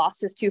actually lost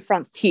his 2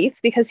 front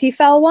teeth because he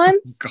fell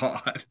once.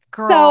 God.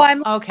 Girl, So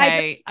I'm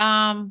okay.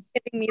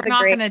 giving me We're the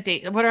not great. gonna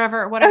date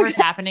whatever's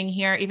happening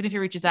here. Even if he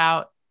reaches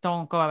out,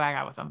 don't go back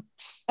out with him.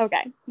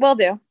 Okay, will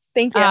do.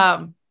 Thank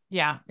you.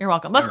 Yeah, you're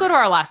welcome. Let's All go to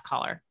right. our last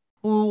caller.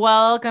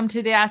 Welcome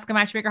to the Ask a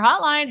Matchmaker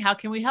hotline. How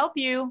can we help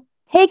you?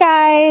 Hey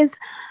guys,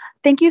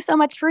 thank you so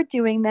much for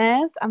doing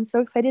this. I'm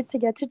so excited to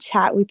get to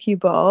chat with you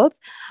both.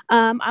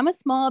 I'm a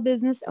small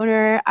business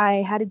owner.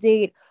 I had a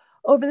date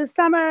over the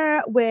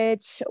summer,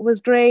 which was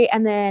great.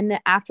 And then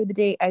after the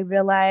date, I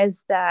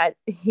realized that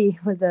he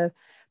was a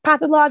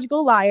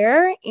pathological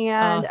liar.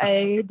 And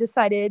I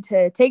decided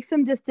to take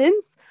some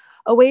distance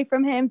away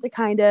from him to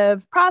kind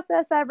of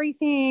process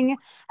everything.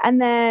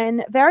 And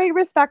then very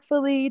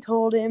respectfully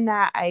told him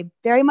that I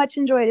very much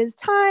enjoyed his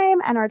time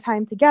and our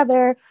time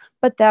together,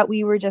 but that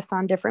we were just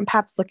on different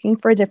paths looking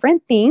for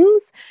different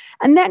things.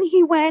 And then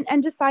he went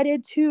and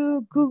decided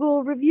to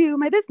Google review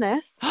my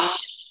business.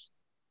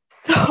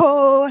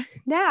 So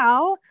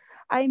now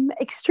I'm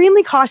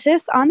extremely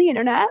cautious on the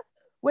internet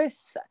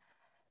with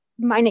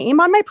my name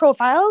on my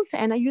profiles,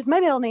 and I use my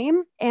middle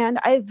name, and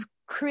I've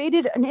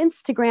created an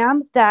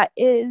Instagram that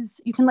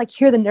is, you can like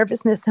hear the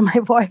nervousness in my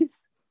voice.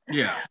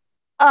 Yeah.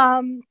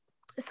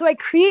 So I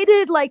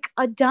created like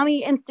a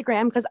dummy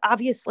Instagram because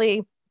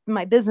obviously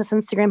my business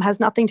Instagram has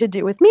nothing to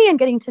do with me and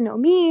getting to know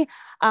me.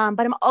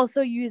 But I'm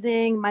also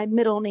using my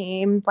middle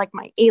name, like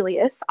my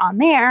alias on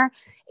there.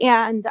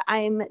 And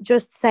I'm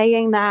just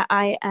saying that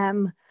I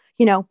am,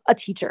 a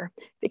teacher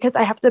because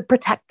I have to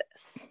protect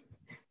this.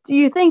 Do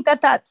you think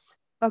that that's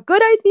a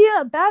good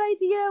idea, a bad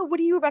idea? What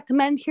do you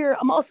recommend here?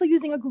 I'm also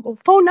using a Google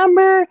phone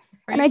number.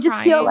 And I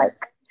just feel like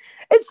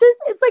it's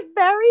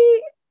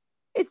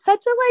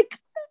such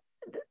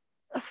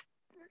a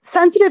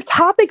sensitive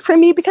topic for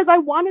me because I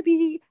want to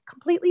be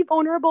completely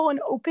vulnerable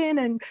and open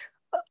and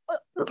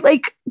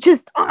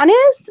just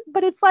honest,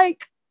 but it's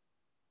like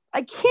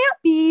I can't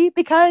be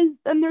because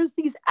then there's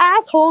these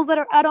assholes that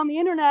are out on the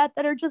internet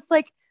that are just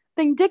like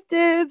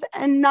vindictive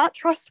and not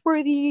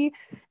trustworthy,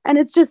 and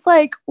it's just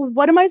like,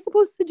 what am I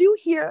supposed to do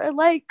here?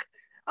 Like,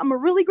 I'm a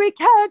really great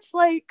catch.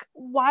 Like,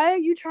 why are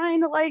you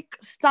trying to like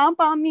stomp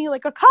on me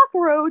like a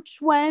cockroach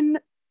when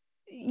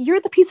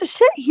you're the piece of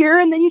shit here?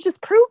 And then you just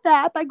prove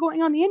that by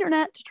going on the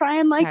internet to try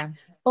and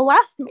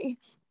blast me.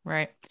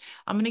 Right.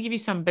 I'm going to give you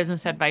some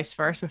business advice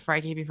first before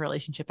I give you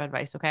relationship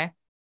advice. Okay.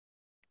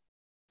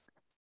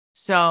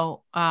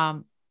 So,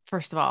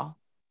 first of all,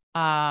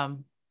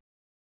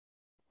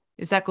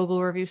 is that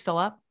Google review still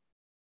up?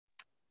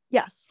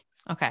 Yes.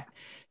 Okay.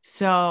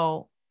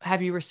 So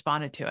have you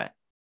responded to it?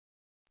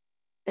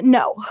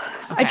 No.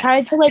 Okay. I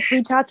tried to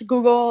reach out to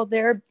Google.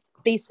 They're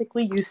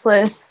basically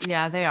useless.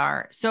 Yeah, they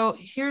are. So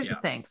here's the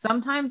thing.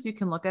 Sometimes you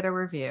can look at a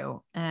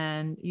review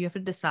and you have to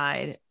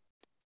decide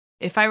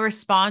if I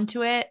respond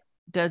to it,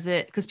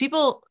 because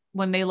people,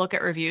 when they look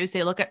at reviews,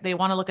 they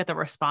want to look at the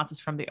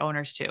responses from the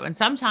owners too. And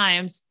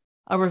sometimes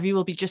a review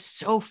will be just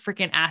so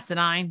freaking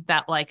asinine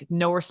that like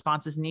no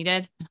response is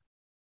needed.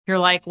 You're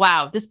like,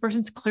 wow, this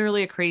person's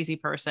clearly a crazy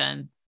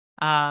person.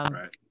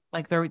 Right.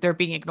 Like they're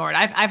being ignored.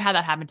 I've had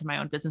that happen to my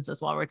own business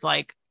as well, where it's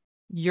like,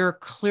 you're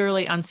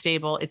clearly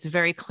unstable. It's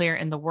very clear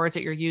in the words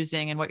that you're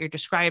using and what you're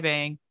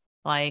describing.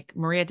 Like,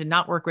 Maria did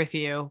not work with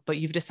you, but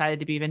you've decided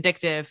to be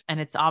vindictive, and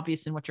it's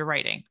obvious in what you're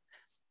writing.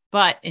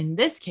 But in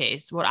this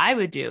case, what I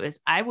would do is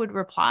I would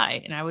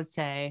reply and I would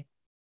say,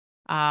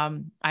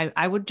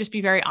 I would just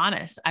be very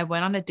honest. I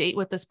went on a date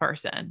with this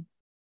person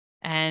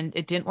and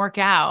it didn't work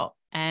out.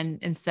 And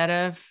instead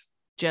of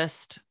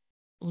just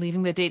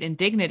leaving the date in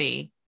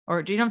dignity, or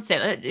you don't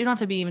have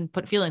to be even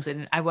put feelings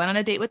in it. I went on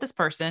a date with this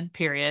person,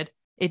 period.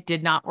 It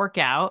did not work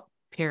out,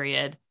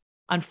 period.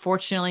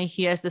 Unfortunately,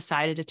 he has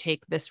decided to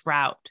take this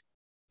route.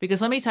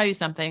 Because let me tell you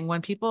something,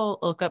 when people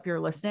look up your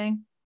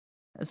listing,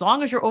 as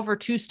long as you're over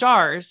 2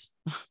 stars,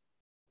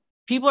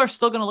 people are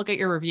still going to look at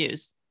your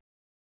reviews,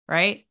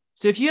 right?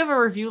 So if you have a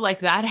review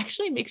like that, it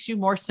actually makes you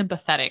more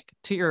sympathetic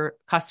to your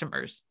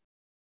customers.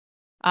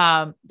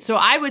 So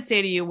I would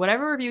say to you,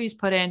 whatever review he's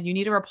put in, you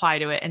need to reply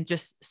to it and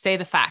just say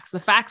the facts. The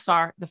facts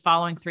are the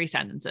following 3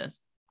 sentences.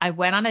 I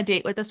went on a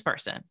date with this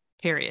person,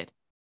 period.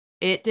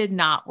 It did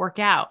not work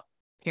out,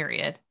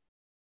 period.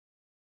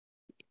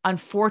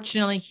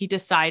 Unfortunately, he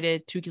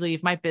decided to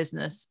leave my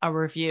business a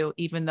review,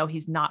 even though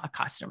he's not a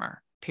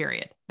customer,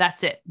 period.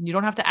 That's it. You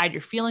don't have to add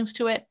your feelings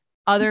to it.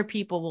 Other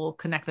people will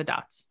connect the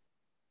dots.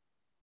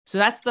 So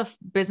that's the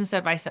business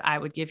advice that I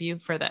would give you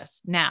for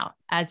this. Now,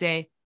 as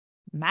a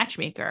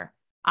matchmaker,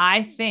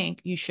 I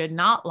think you should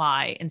not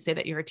lie and say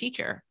that you're a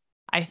teacher.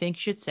 I think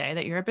you should say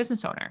that you're a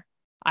business owner.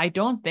 I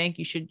don't think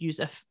you should use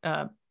if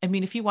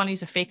you want to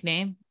use a fake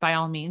name, by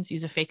all means,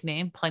 use a fake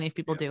name. Plenty of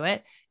people do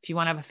it. If you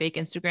want to have a fake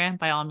Instagram,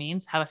 by all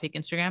means, have a fake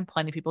Instagram.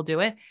 Plenty of people do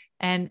it.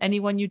 And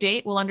anyone you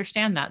date will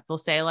understand that. They'll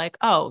say like,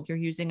 oh, you're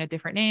using a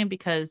different name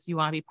because you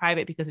want to be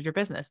private because of your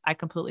business. I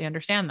completely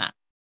understand that.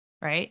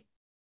 Right?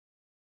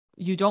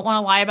 You don't want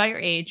to lie about your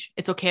age.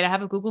 It's okay to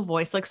have a Google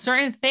voice. Like,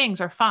 certain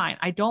things are fine.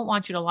 I don't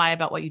want you to lie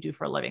about what you do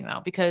for a living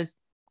though, because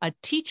a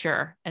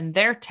teacher and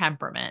their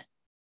temperament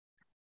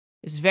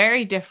is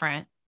very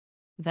different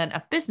than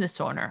a business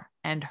owner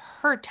and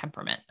her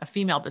temperament, a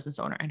female business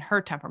owner and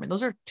her temperament.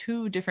 Those are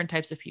 2 different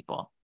types of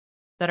people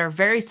that are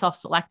very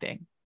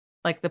self-selecting.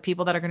 Like, the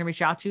people that are going to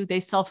reach out to, they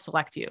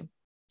self-select you.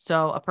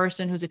 So a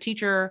person who's a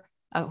teacher,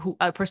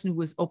 a person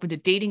who is open to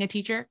dating a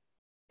teacher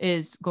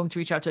is going to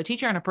reach out to a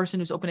teacher, and a person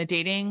who's open to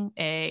dating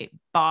a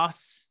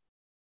boss,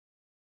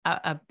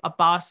 a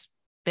boss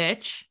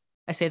bitch.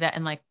 I say that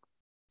in like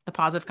the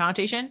positive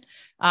connotation.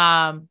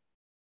 They're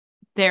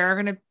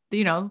going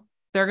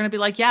to be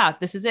like, yeah,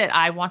 this is it.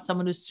 I want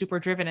someone who's super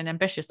driven and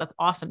ambitious. That's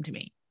awesome to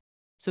me.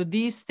 So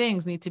these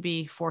things need to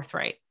be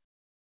forthright.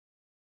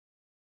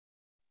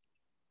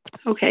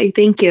 Okay,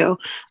 thank you.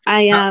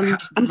 How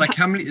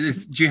many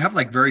do you have?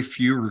 Like, very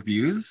few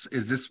reviews?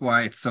 Is this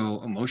why it's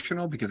so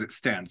emotional, because it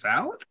stands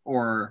out?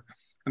 Or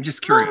I'm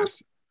just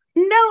curious.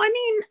 No, I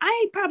mean,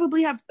 I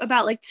probably have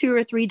about like 2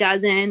 or 3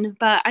 dozen,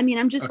 but I mean,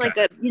 I'm just like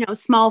a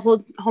small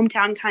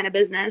hometown kind of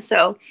business.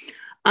 So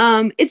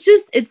it's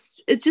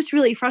just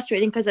really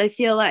frustrating because I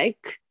feel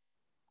like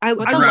Put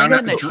the link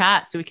in the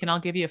chat so we can all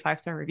give you a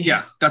 5-star review.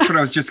 Yeah, that's what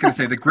I was just going to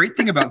say. The great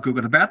thing about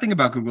Google, the bad thing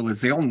about Google is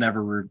they'll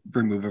never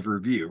remove a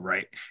review,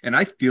 right? And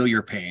I feel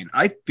your pain.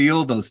 I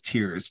feel those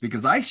tears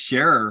because I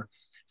share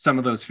some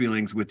of those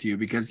feelings with you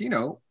because,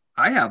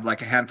 I have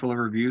like a handful of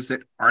reviews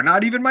that are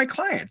not even my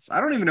clients.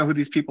 I don't even know who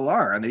these people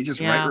are. And they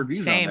just write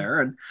reviews on there.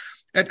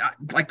 And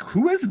like,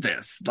 who is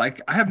this?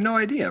 Like, I have no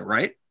idea,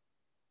 right?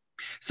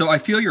 So I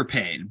feel your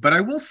pain. But I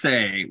will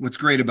say what's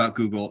great about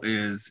Google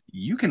is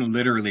you can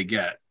literally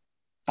get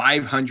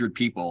 500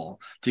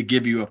 people to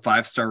give you a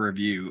 5-star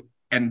review,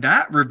 and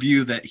that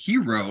review that he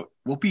wrote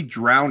will be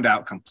drowned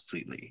out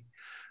completely.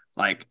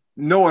 Like,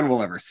 no one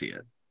will ever see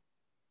it.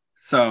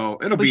 So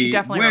it'll be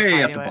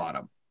way at the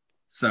bottom.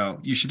 So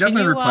you should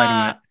definitely reply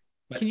to it.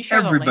 But can you share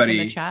everybody the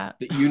link in the chat?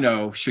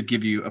 that should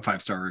give you a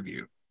 5-star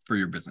review for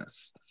your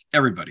business.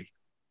 Everybody.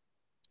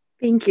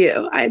 Thank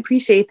you. I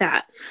appreciate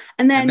that.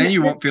 And then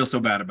you won't feel so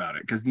bad about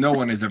it because no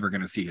one is ever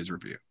going to see his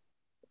review.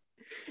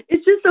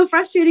 It's just so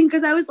frustrating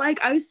because I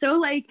was so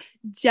like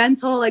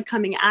gentle, like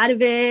coming out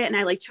of it. And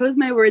I like chose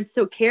my words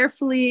so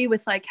carefully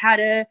with like how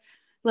to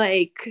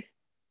like,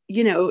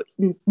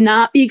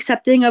 not be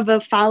accepting of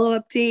a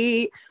follow-up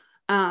date.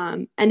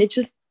 And it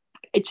just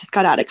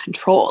got out of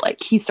control.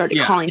 Like, he started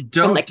calling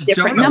from like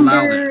different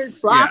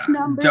numbers, block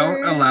numbers.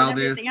 Don't allow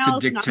this to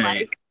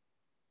dictate.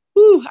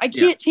 I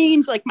can't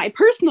change like my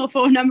personal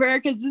phone number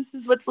because this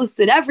is what's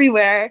listed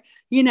everywhere,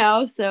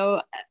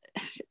 so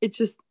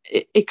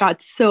it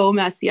got so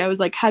messy. I was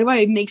like, how do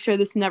I make sure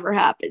this never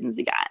happens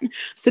again?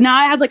 So now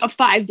I have like a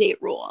 5-date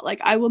rule.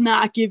 Like, I will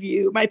not give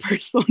you my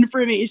personal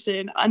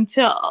information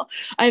until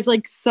I've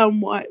like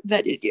somewhat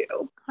vetted you.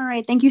 All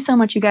right. Thank you so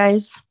much, you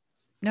guys.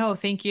 No,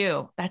 thank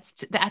you.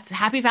 That's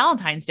happy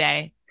Valentine's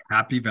Day.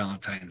 Happy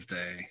Valentine's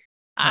Day.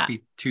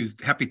 Happy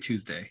Tuesday. Happy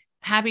Tuesday.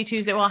 Happy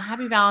Tuesday. Well,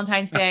 happy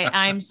Valentine's Day.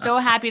 I'm so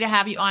happy to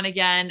have you on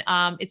again.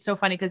 It's so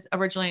funny because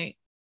originally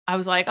I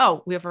was like,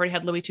 oh, we have already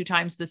had Louie 2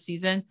 times this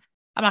season.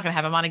 I'm not going to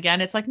have him on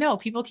again. It's like, no,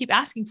 people keep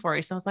asking for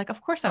you. So I was like,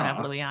 of course I'm going to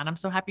have Aw. Louie on. I'm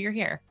so happy you're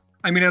here.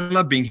 I mean, I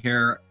love being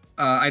here.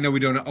 I know we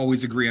don't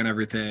always agree on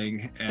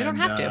everything. And, We don't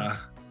have to.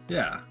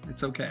 Yeah,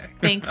 it's okay.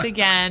 Thanks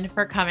again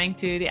for coming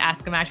to the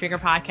Ask a Matchmaker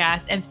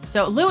podcast. And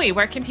so, Louie,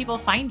 where can people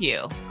find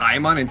you?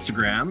 I'm on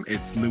Instagram.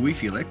 It's Louie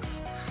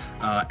Felix,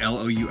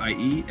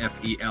 LOUIEFELIX,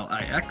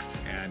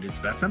 and it's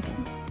that simple.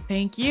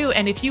 Thank you.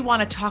 And if you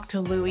want to talk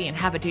to Louie and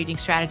have a dating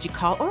strategy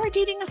call or a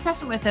dating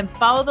assessment with him,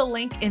 follow the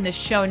link in the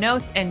show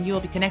notes and you will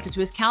be connected to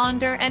his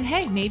calendar. And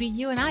hey, maybe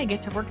you and I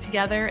get to work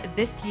together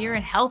this year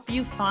and help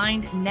you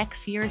find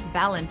next year's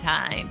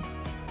Valentine.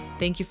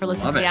 Thank you for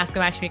listening to the Ask a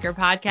Matchmaker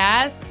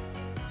podcast.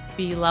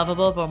 Be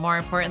lovable, but more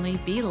importantly,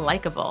 be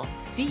likable.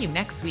 See you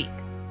next week.